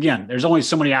 because again, there's only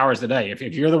so many hours a day. If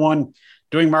you're the one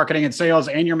doing marketing and sales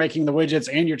and you're making the widgets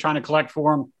and you're trying to collect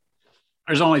for them,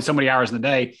 there's only so many hours in the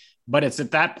day. But it's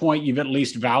at that point, you've at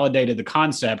least validated the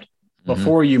concept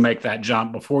before you make that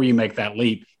jump, before you make that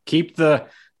leap. Keep the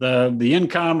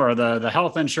income or the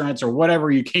health insurance or whatever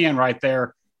you can right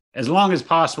there, as long as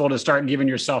possible, to start giving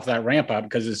yourself that ramp up.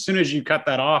 Because as soon as you cut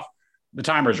that off, the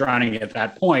timer's running at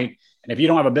that point. And if you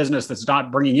don't have a business that's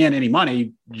not bringing in any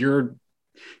money, you're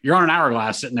on an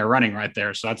hourglass sitting there running right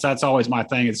there. So that's always my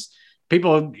thing is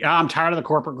people, I'm tired of the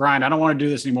corporate grind. I don't want to do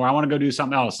this anymore. I want to go do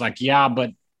something else. Like, yeah, but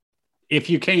if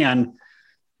you can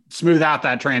smooth out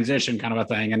that transition kind of a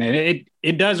thing. And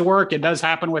it does work. It does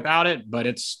happen without it, but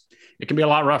it can be a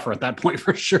lot rougher at that point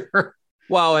for sure.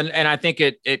 Well, and I think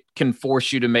it can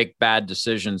force you to make bad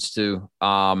decisions too.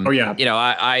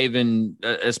 I even,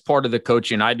 as part of the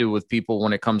coaching I do with people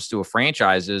when it comes to a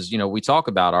franchise is, we talk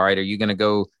about, all right, are you going to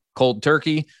go cold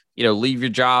turkey, leave your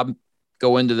job,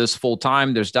 go into this full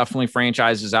time? There's definitely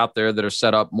franchises out there that are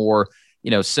set up more,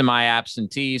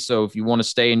 semi-absentee. So if you want to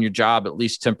stay in your job, at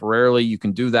least temporarily, you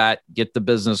can do that, get the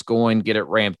business going, get it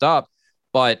ramped up.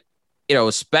 But,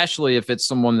 especially if it's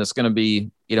someone that's going to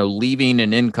be, leaving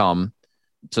an income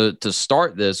to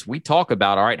start this, we talk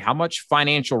about, all right, how much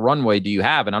financial runway do you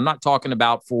have? And I'm not talking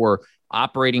about for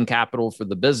operating capital for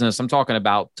the business. I'm talking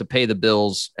about to pay the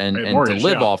bills and to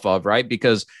live off of, right?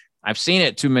 Because I've seen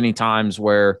it too many times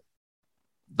where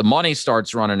the money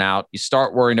starts running out. You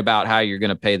start worrying about how you're going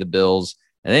to pay the bills.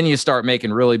 And then you start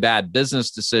making really bad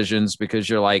business decisions because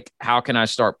you're like, how can I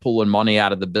start pulling money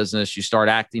out of the business? You start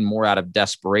acting more out of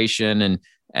desperation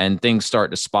and things start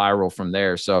to spiral from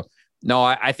there. So no,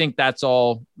 I think that's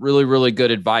all really, really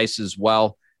good advice as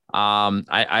well.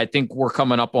 I think we're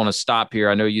coming up on a stop here.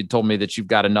 I know you told me that you've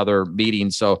got another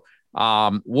meeting. So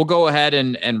we'll go ahead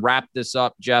and wrap this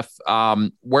up, Jeff.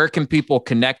 Where can people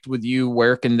connect with you?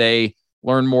 Where can they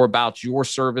learn more about your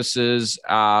services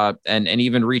and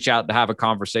even reach out to have a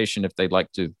conversation if they'd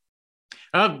like to?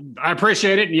 I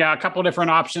appreciate it. Yeah, a couple of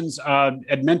different options.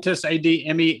 Admentus,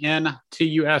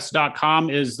 ADMENTUS.com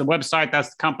is the website.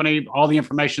 That's the company. All the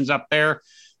information's up there.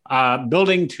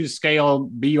 Building to Scale,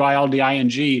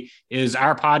 BUILDING, is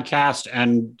our podcast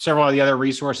and several of the other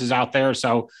resources out there.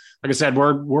 So, like I said,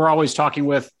 we're always talking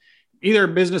with either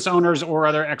business owners or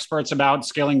other experts about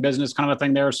scaling business kind of a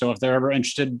thing there. So if they're ever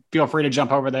interested, feel free to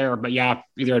jump over there. But yeah,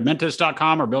 either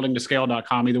Admentus.com or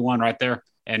buildingtoscale.com, either one right there.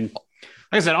 And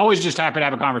like I said, always just happy to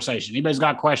have a conversation. Anybody's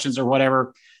got questions or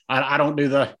whatever. I don't do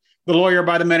the lawyer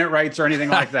by the minute rates or anything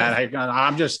like that.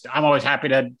 I'm always happy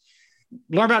to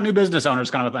learn about new business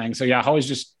owners kind of a thing. So yeah, always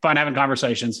just fun having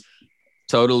conversations.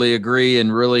 Totally agree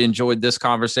and really enjoyed this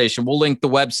conversation. We'll link the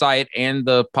website and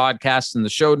the podcast in the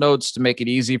show notes to make it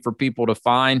easy for people to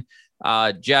find.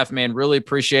 Jeff, man, really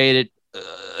appreciate it.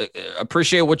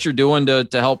 Appreciate what you're doing to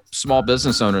help small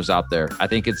business owners out there. I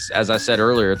think it's, as I said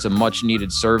earlier, it's a much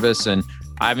needed service, and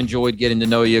I've enjoyed getting to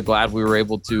know you. Glad we were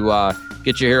able to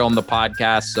get you here on the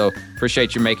podcast. So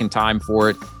appreciate you making time for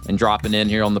it and dropping in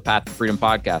here on the Path to Freedom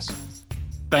podcast.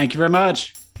 Thank you very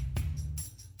much.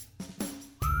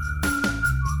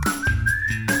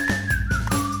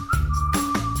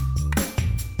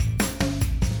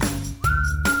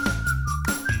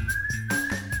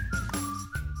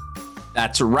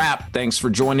 That's a wrap. Thanks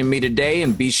for joining me today,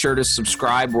 and be sure to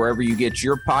subscribe wherever you get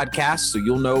your podcasts so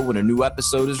you'll know when a new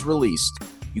episode is released.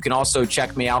 You can also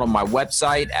check me out on my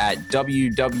website at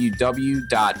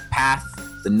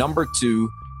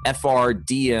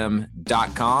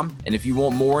www.path2frdm.com. And if you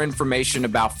want more information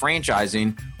about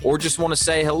franchising or just want to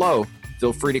say hello,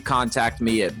 feel free to contact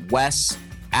me at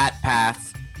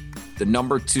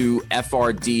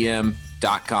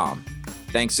wes@path2frdm.com.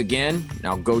 Thanks again.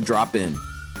 Now go drop in.